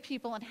to get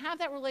people and have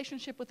that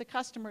relationship with the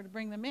customer to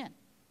bring them in?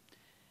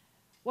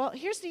 Well,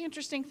 here's the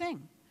interesting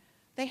thing.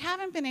 They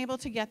haven't been able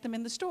to get them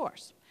in the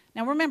stores.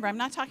 Now remember, I'm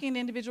not talking to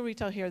individual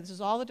retail here. This is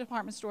all the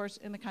department stores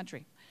in the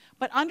country.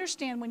 But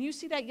understand, when you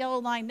see that yellow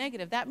line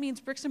negative, that means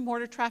bricks and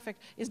mortar traffic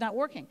is not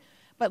working.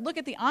 But look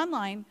at the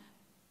online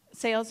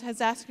sales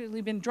has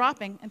actually been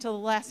dropping until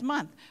the last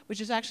month,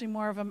 which is actually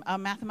more of a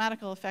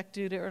mathematical effect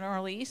due to an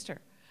early Easter.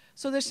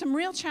 So there's some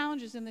real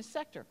challenges in this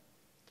sector.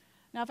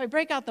 Now, if I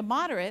break out the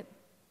moderate,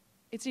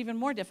 it's even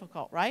more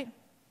difficult, right?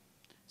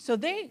 So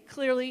they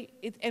clearly,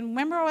 and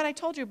remember what I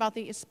told you about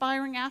the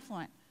aspiring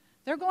affluent.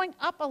 They're going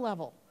up a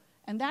level,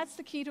 and that's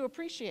the key to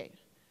appreciate.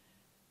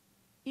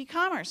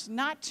 E-commerce,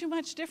 not too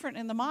much different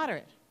in the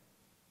moderate,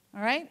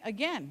 all right?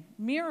 Again,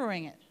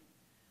 mirroring it.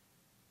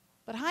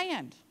 But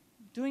high-end,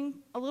 doing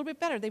a little bit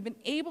better. They've been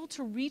able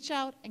to reach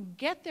out and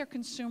get their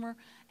consumer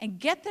and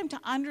get them to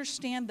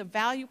understand the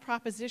value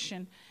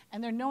proposition,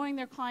 and they're knowing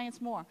their clients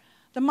more.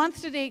 The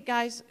month-to-date,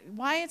 guys,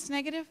 why it's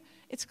negative?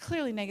 It's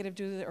clearly negative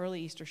due to the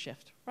early Easter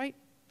shift, right?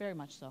 Very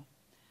much so.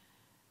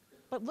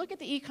 But look at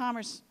the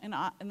e-commerce in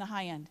the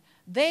high end.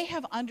 They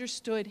have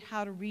understood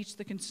how to reach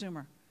the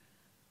consumer.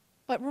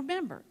 But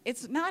remember,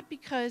 it's not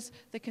because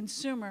the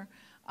consumer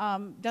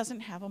doesn't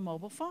have a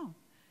mobile phone.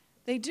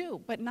 They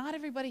do, but not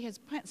everybody has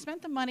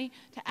spent the money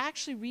to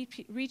actually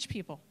reach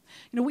people.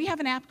 We have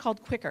an app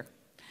called Quicker.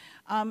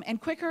 And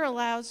Quicker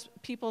allows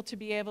people to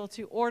be able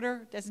to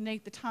order,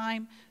 designate the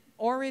time,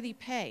 already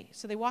pay.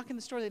 So they walk in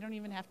the store, they don't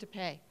even have to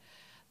pay.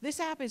 This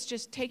app is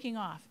just taking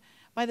off.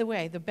 By the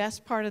way, the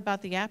best part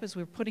about the app is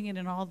we're putting it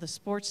in all the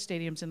sports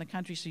stadiums in the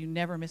country so you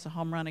never miss a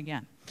home run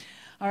again.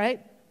 All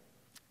right?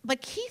 But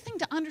key thing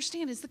to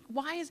understand is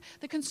why is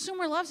the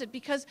consumer loves it,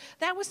 because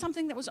that was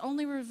something that was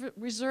only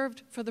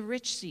reserved for the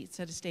rich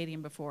seats at a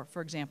stadium before,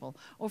 for example,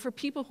 or for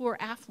people who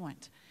are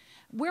affluent.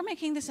 We're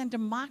making this and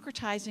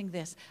democratizing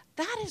this.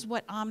 That is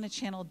what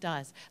Omnichannel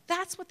does.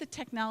 That's what the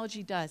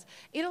technology does.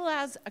 It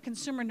allows a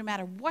consumer, no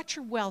matter what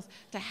your wealth,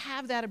 to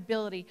have that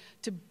ability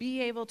to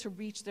be able to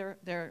reach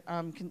their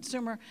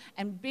consumer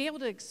and be able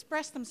to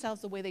express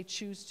themselves the way they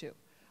choose to.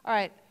 All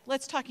right,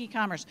 let's talk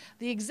e-commerce.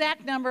 The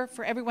exact number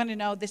for everyone to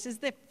know, this is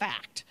the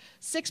fact.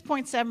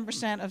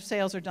 6.7% of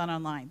sales are done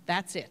online.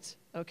 That's it,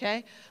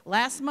 okay?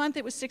 Last month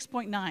it was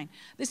 6.9.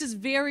 This is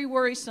very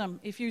worrisome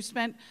if you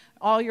spent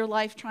all your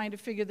life trying to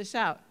figure this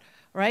out,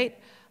 right?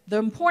 The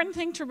important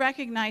thing to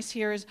recognize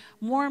here is,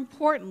 more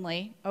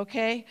importantly,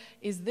 okay,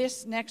 is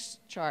this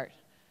next chart.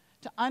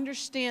 To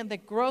understand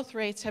that growth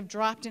rates have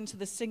dropped into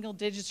the single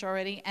digits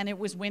already, and it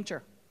was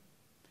winter.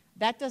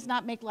 That does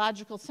not make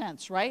logical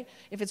sense, right?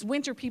 If it's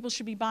winter, people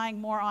should be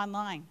buying more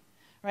online,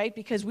 right?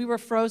 Because we were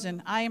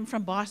frozen. I am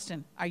from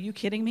Boston. Are you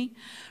kidding me?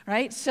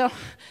 Right? So,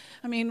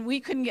 I mean, we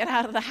couldn't get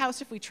out of the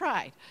house if we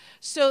tried.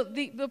 So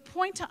the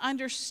point to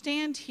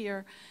understand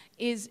here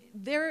is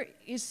there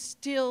is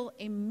still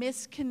a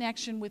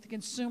misconnection with the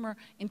consumer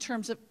in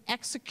terms of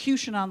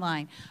execution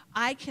online.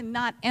 I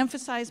cannot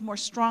emphasize more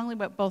strongly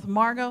what both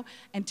Margot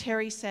and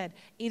Terry said.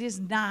 It is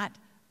not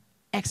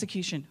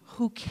execution.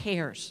 Who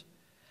cares?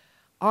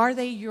 Are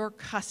they your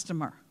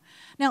customer?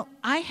 Now,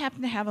 I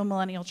happen to have a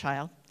millennial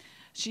child.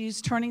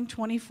 She's turning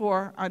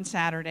 24 on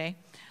Saturday,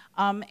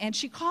 and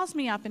she calls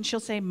me up and she'll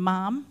say,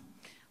 "Mom,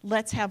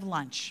 let's have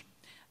lunch."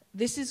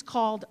 This is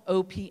called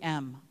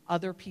OPM,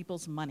 other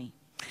people's money.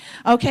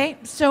 Okay,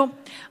 so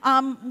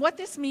what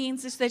this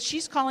means is that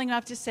she's calling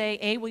up to say,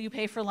 A, will you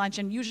pay for lunch?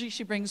 And usually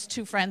she brings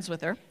 2 friends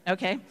with her,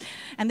 okay?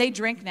 And they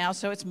drink now,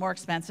 so it's more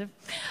expensive.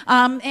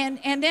 And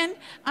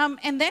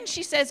then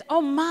she says,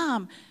 "Oh,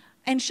 Mom,"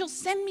 and she'll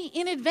send me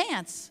in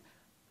advance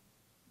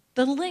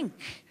the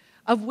link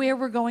of where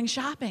we're going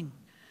shopping,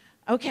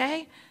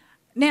 okay?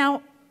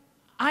 Now,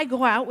 I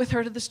go out with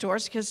her to the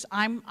stores because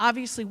I'm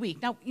obviously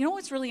weak. Now, you know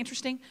what's really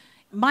interesting?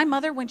 My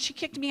mother, when she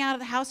kicked me out of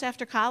the house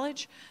after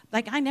college,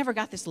 like, I never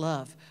got this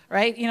love,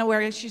 right? You know,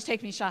 where she's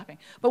taking me shopping.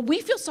 But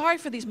we feel sorry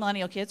for these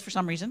millennial kids for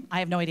some reason. I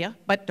have no idea,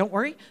 but don't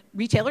worry.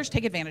 Retailers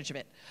take advantage of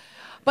it.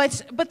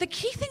 But the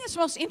key thing that's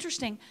most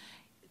interesting,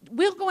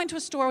 we'll go into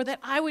a store that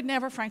I would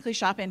never, frankly,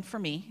 shop in for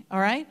me, all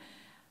right?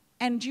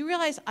 And do you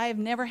realize I have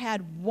never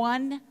had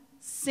one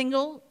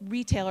single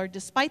retailer,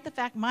 despite the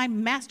fact my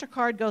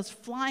MasterCard goes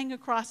flying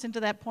across into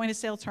that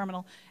point-of-sale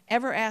terminal,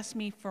 ever ask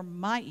me for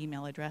my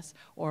email address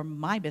or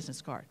my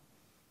business card?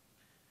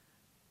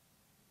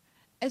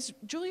 As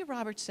Julia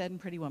Roberts said in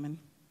Pretty Woman,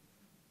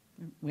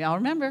 we all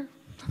remember,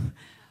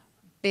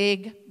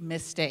 big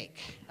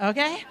mistake,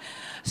 okay?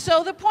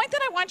 So the point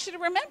that I want you to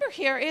remember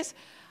here is,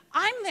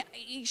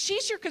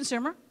 she's your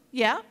consumer,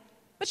 yeah,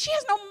 but she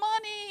has no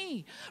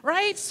money,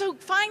 right? So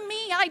find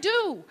me, I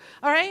do,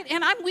 all right?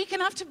 And I'm weak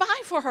enough to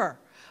buy for her,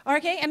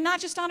 okay? And not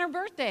just on her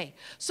birthday.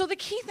 So the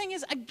key thing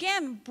is,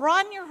 again,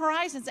 broaden your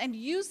horizons and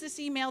use this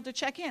email to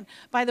check in.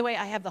 By the way,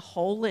 I have the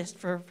whole list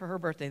for her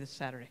birthday this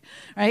Saturday,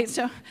 right?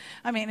 So,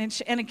 I mean,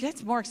 and it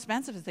gets more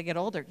expensive as they get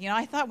older. You know,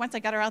 I thought once I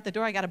got her out the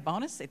door, I got a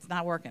bonus. It's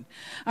not working,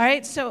 all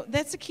right? So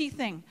that's the key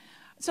thing.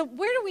 So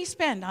where do we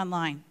spend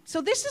online? So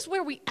this is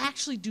where we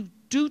actually do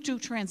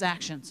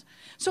transactions.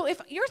 So if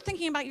you're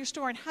thinking about your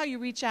store and how you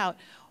reach out,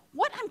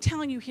 what I'm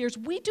telling you here is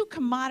we do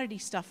commodity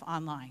stuff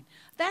online.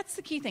 That's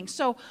the key thing.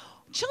 So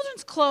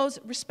children's clothes,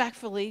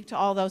 respectfully to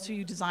all those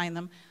who design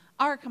them,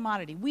 are a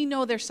commodity. We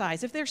know their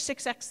size. If they're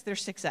 6X, they're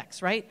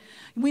 6X, right?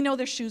 We know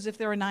their shoes. If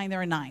they're a 9,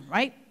 they're a 9,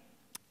 right?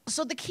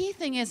 So the key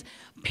thing is,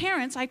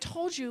 parents, I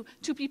told you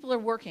 2 people are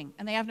working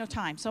and they have no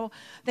time. So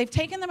they've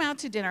taken them out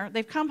to dinner,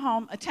 they've come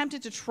home,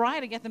 attempted to try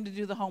to get them to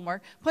do the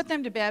homework, put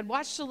them to bed,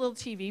 watched a little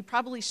TV,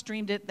 probably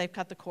streamed it, they've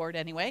cut the cord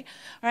anyway,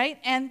 right?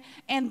 And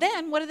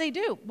then what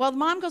do? Well,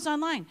 mom goes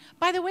online.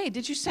 By the way,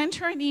 did you send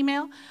her an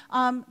email?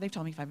 They've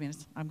told me 5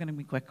 minutes. I'm going to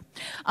be quick.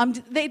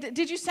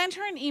 Did you send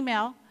her an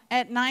email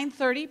at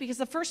 9:30? Because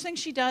the first thing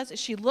she does is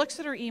she looks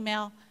at her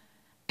email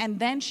and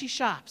then she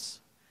shops.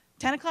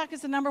 10 o'clock is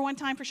the #1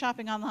 time for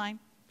shopping online.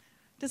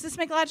 Does this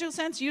make logical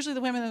sense? Usually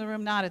the women in the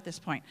room nod at this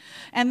point.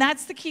 And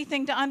that's the key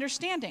thing to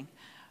understanding.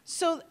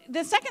 So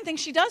the second thing,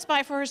 she does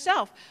buy for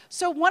herself.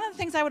 So one of the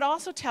things I would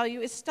also tell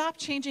you is stop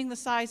changing the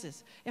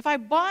sizes. If I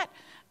bought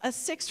a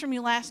 6 from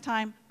you last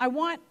time, I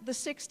want the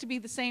 6 to be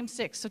the same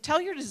 6. So tell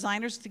your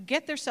designers to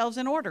get themselves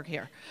in order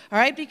here, all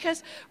right?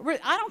 Because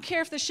I don't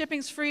care if the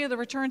shipping's free or the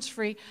return's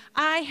free.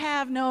 I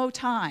have no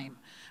time.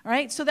 All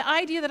right, so the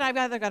idea that I've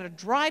either got to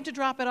drive to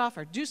drop it off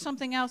or do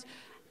something else,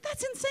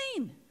 that's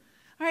insane.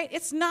 All right,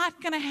 it's not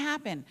going to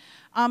happen.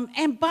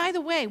 And by the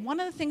way,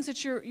 one of the things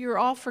that you're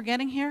all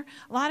forgetting here,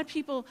 a lot of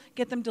people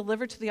get them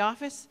delivered to the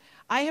office.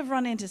 I have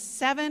run into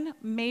 7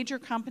 major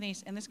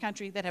companies in this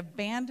country that have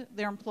banned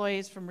their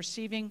employees from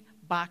receiving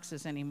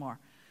boxes anymore.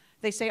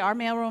 They say our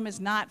mailroom is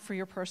not for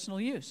your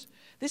personal use.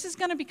 This is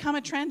going to become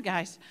a trend,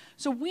 guys.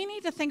 So we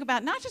need to think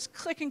about not just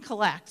click and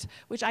collect,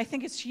 which I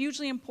think is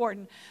hugely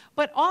important,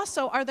 but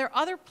also are there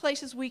other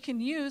places we can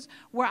use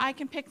where I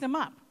can pick them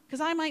up?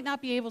 Because I might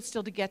not be able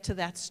still to get to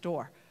that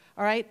store,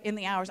 all right, in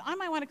the hours. I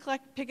might want to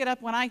pick it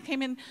up when I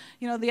came in,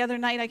 the other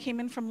night I came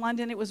in from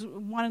London, it was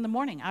 1 in the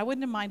morning. I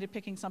wouldn't have minded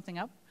picking something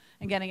up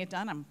and getting it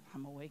done.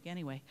 I'm awake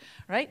anyway,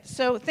 right?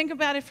 So think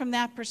about it from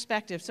that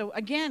perspective. So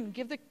again,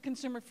 give the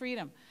consumer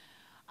freedom.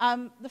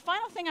 The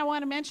final thing I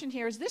want to mention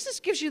here is this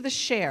gives you the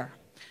share,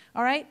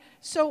 all right?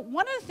 So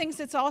one of the things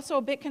that's also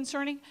a bit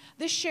concerning,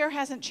 this share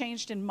hasn't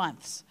changed in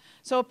months.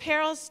 So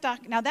apparel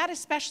stock, now that is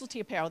specialty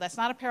apparel. That's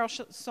not apparel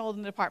sold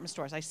in the department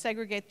stores. I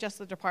segregate just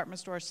the department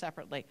stores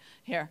separately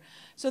here.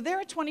 So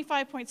they're at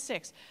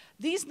 25.6.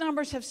 These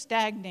numbers have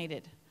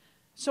stagnated.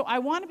 So I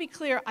want to be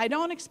clear, I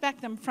don't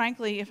expect them,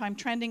 frankly, if I'm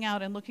trending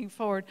out and looking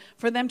forward,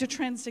 for them to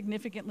trend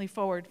significantly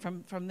forward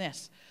from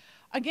this.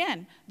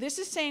 Again, this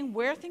is saying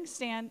where things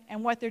stand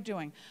and what they're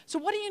doing. So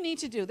what do you need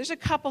to do? There's a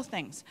couple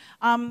things.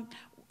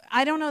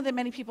 I don't know that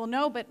many people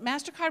know, but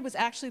MasterCard was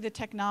actually the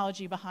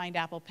technology behind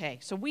Apple Pay.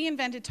 So we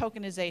invented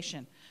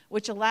tokenization,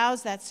 which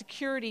allows that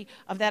security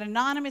of that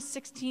anonymous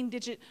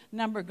 16-digit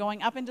number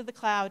going up into the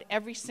cloud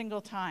every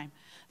single time.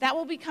 That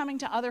will be coming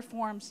to other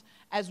forms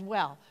as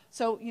well.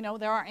 So,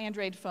 there are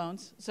Android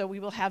phones, so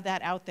we will have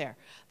that out there.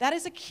 That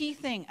is a key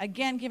thing,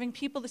 again, giving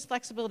people this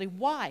flexibility.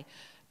 Why?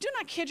 Do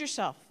not kid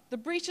yourself. The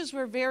breaches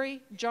were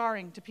very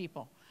jarring to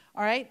people,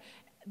 all right?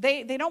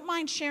 They don't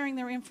mind sharing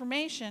their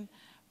information,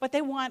 but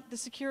they want the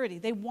security.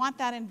 They want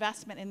that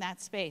investment in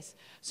that space.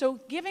 So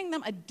giving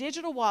them a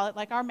digital wallet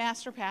like our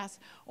MasterPass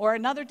or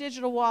another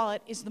digital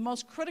wallet is the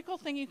most critical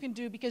thing you can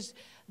do because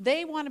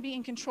they want to be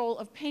in control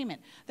of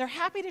payment. They're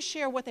happy to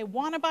share what they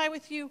want to buy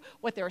with you,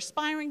 what they're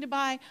aspiring to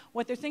buy,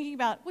 what they're thinking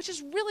about, which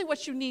is really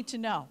what you need to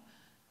know.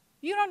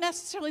 You don't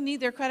necessarily need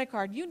their credit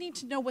card. You need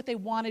to know what they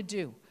want to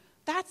do.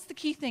 That's the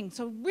key thing.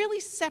 So really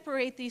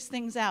separate these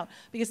things out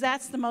because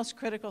that's the most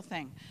critical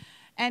thing.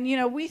 And,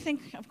 we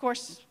think, of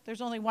course,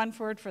 there's only one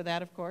word for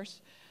that, of course.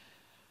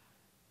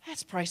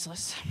 That's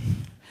priceless.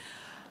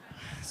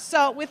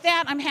 So with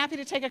that, I'm happy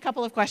to take a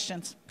couple of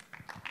questions.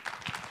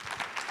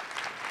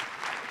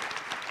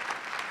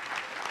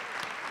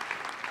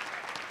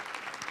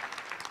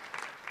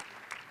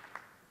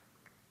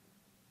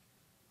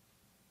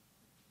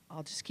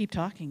 I'll just keep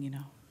talking,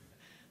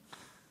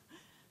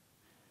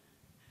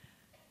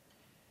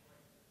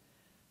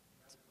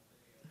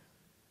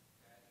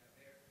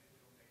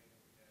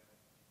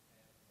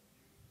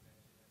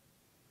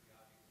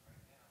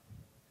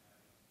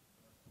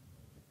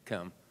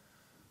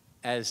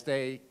 As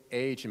they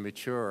age and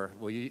mature,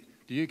 do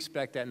you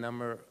expect that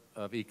number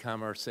of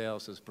e-commerce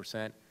sales as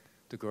percent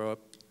to grow up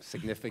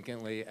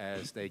significantly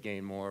as they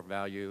gain more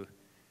value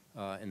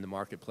in the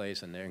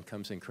marketplace and their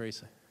incomes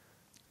increase?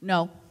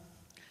 No.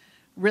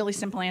 Really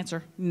simple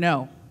answer,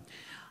 no.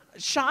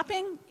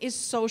 Shopping is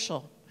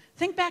social.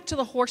 Think back to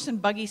the horse and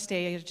buggy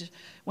stage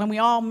when we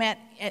all met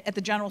at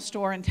the general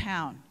store in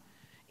town.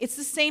 It's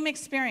the same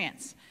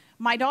experience.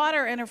 My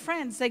daughter and her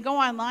friends, they go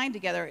online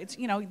together. It's,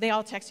 they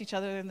all text each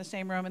other in the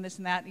same room and this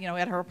and that,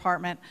 at her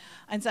apartment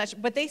and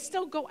such. But they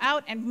still go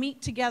out and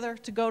meet together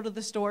to go to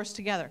the stores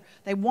together.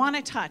 They want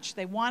to touch.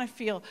 They want to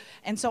feel.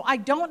 And so I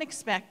don't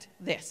expect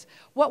this.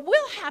 What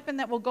will happen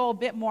that will go a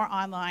bit more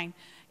online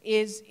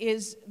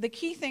is the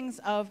key things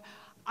of,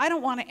 I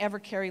don't want to ever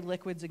carry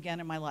liquids again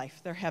in my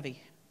life. They're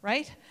heavy,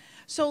 right?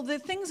 So the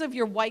things of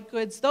your white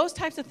goods, those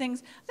types of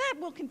things, that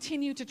will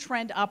continue to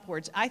trend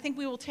upwards. I think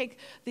we will take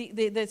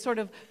the sort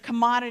of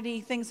commodity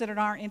things that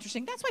aren't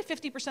interesting. That's why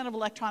 50% of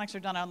electronics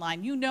are done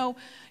online. An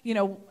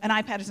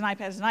iPad is an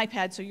iPad is an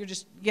iPad, so you're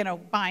just,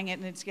 buying it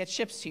and it gets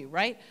shipped to you,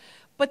 right?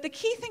 But the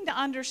key thing to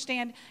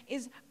understand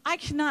is I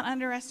cannot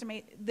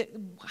underestimate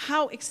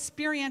how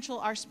experiential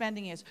our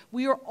spending is.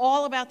 We are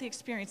all about the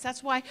experience.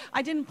 That's why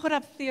I didn't put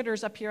up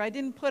theaters up here. I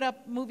didn't put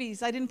up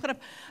movies. I didn't put up,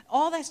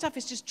 all that stuff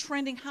is just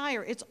trending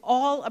higher. It's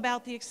all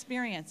about the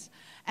experience.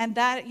 And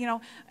that,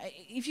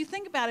 if you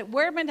think about it,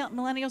 where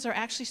millennials are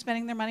actually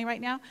spending their money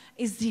right now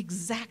is the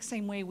exact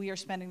same way we are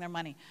spending their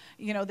money.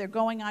 They're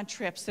going on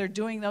trips. They're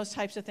doing those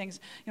types of things.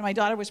 My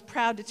daughter was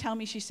proud to tell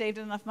me she saved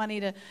enough money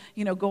to,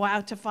 go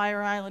out to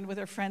Fire Island with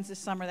her friends this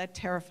summer. That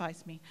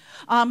terrifies me.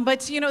 But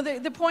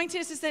the point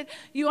is that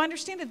you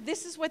understand that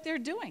this is what they're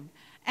doing.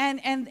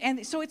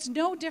 And so it's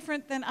no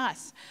different than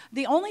us.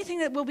 The only thing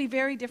that will be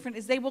very different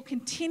is they will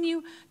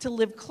continue to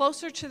live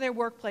closer to their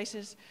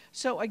workplaces.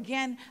 So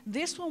again,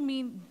 this will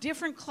mean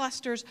different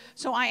clusters.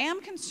 So I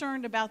am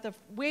concerned about the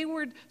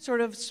wayward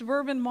sort of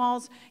suburban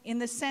malls in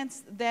the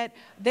sense that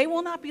they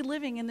will not be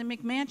living in the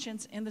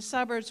McMansions in the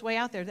suburbs way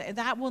out there.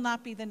 That will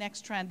not be the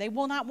next trend. They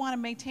will not want to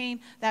maintain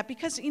that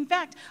because, in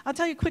fact, I'll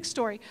tell you a quick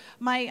story.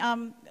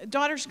 My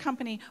daughter's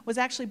company was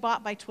actually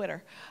bought by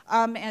Twitter.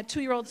 A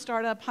 2-year-old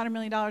startup, $100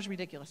 million,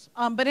 ridiculous.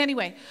 But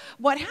anyway,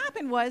 what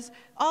happened was,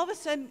 all of a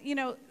sudden,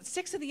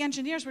 6 of the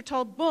engineers were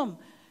told, boom,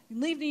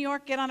 leave New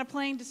York, get on a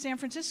plane to San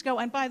Francisco,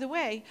 and by the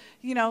way,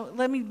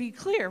 let me be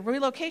clear,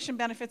 relocation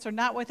benefits are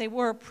not what they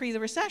were pre the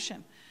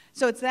recession.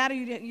 So it's that or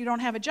you don't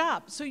have a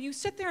job. So you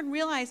sit there and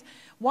realize,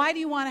 why do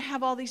you want to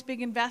have all these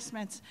big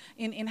investments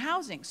in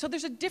housing? So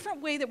there's a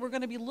different way that we're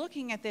going to be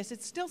looking at this.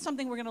 It's still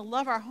something we're going to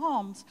love our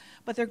homes,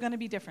 but they're going to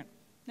be different.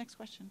 Next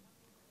question.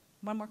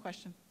 One more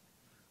question.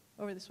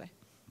 Over this way.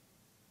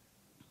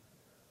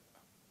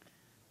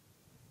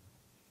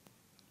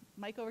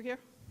 Mike over here.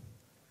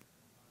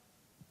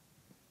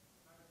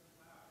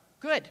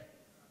 Good.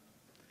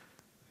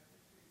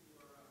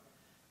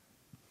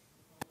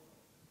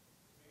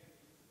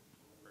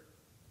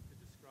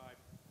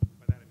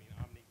 By that I mean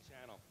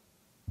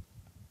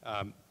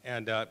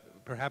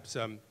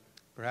omnichannel.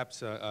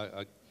 Perhaps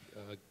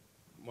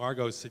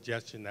Margot's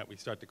suggestion that we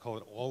start to call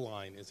it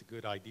all-line is a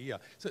good idea.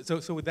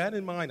 So with that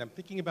in mind, I'm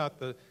thinking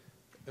about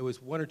it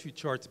was one or two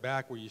charts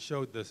back where you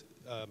showed this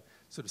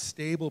sort of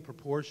stable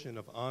proportion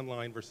of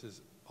online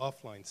versus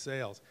offline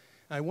sales.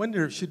 And I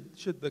wonder,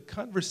 should the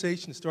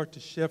conversation start to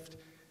shift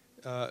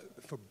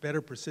for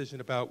better precision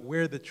about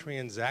where the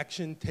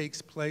transaction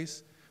takes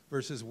place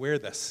versus where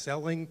the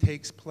selling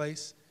takes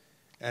place?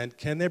 And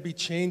can there be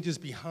changes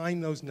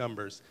behind those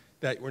numbers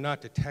that we're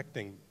not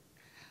detecting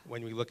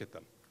when we look at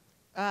them?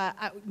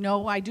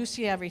 No, I do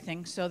see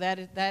everything, so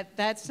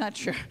that's not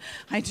true.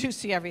 I do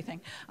see everything.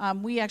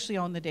 We actually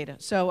own the data,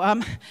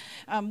 so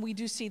we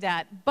do see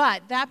that.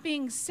 But that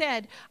being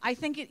said, I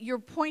think your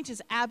point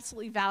is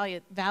absolutely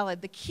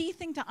valid. The key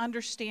thing to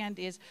understand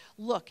is,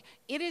 look,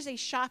 it is a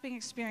shopping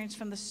experience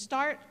from the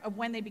start of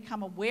when they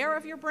become aware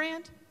of your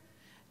brand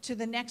to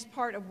the next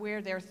part of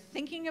where they're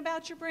thinking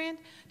about your brand,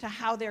 to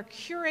how they're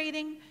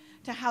curating,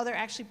 to how they're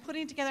actually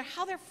putting it together,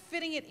 how they're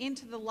fitting it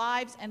into the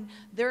lives and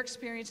their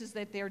experiences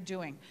that they're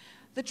doing.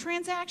 The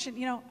transaction,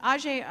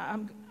 Ajay,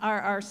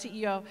 our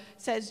CEO,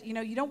 says,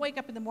 you don't wake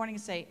up in the morning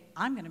and say,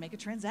 I'm going to make a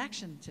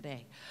transaction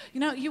today.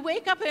 You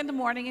wake up in the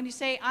morning and you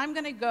say, I'm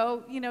going to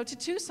go, to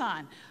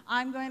Tucson.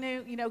 I'm going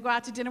to, go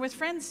out to dinner with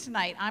friends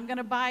tonight. I'm going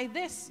to buy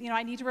this.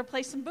 I need to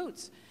replace some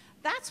boots.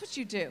 That's what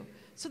you do.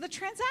 So the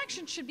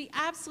transaction should be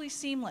absolutely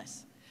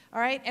seamless. All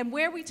right, and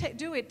where we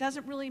do it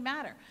doesn't really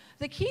matter.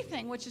 The key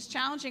thing, which is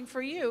challenging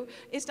for you,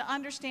 is to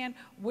understand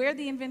where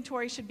the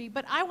inventory should be.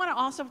 But I want to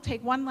also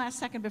take one last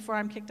second before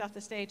I'm kicked off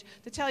the stage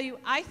to tell you,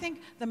 I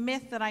think the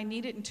myth that I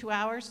need it in 2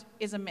 hours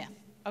is a myth,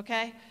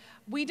 okay?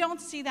 We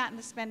don't see that in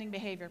the spending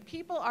behavior.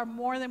 People are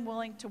more than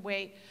willing to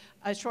wait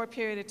a short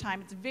period of time.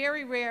 It's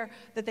very rare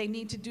that they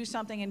need to do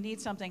something and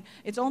need something.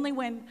 It's only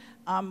when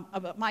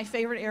my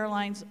favorite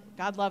airlines,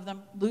 God love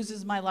them,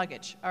 loses my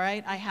luggage, all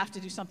right? I have to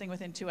do something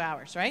within 2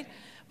 hours, right?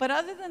 But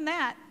other than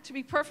that, to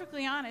be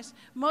perfectly honest,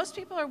 most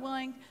people are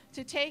willing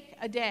to take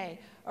a day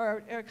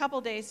or a couple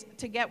days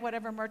to get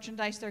whatever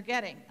merchandise they're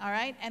getting, all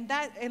right? And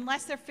that,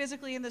 unless they're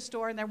physically in the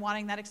store and they're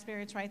wanting that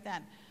experience right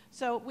then.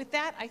 So with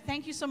that, I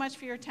thank you so much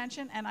for your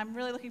attention, and I'm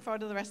really looking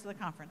forward to the rest of the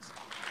conference.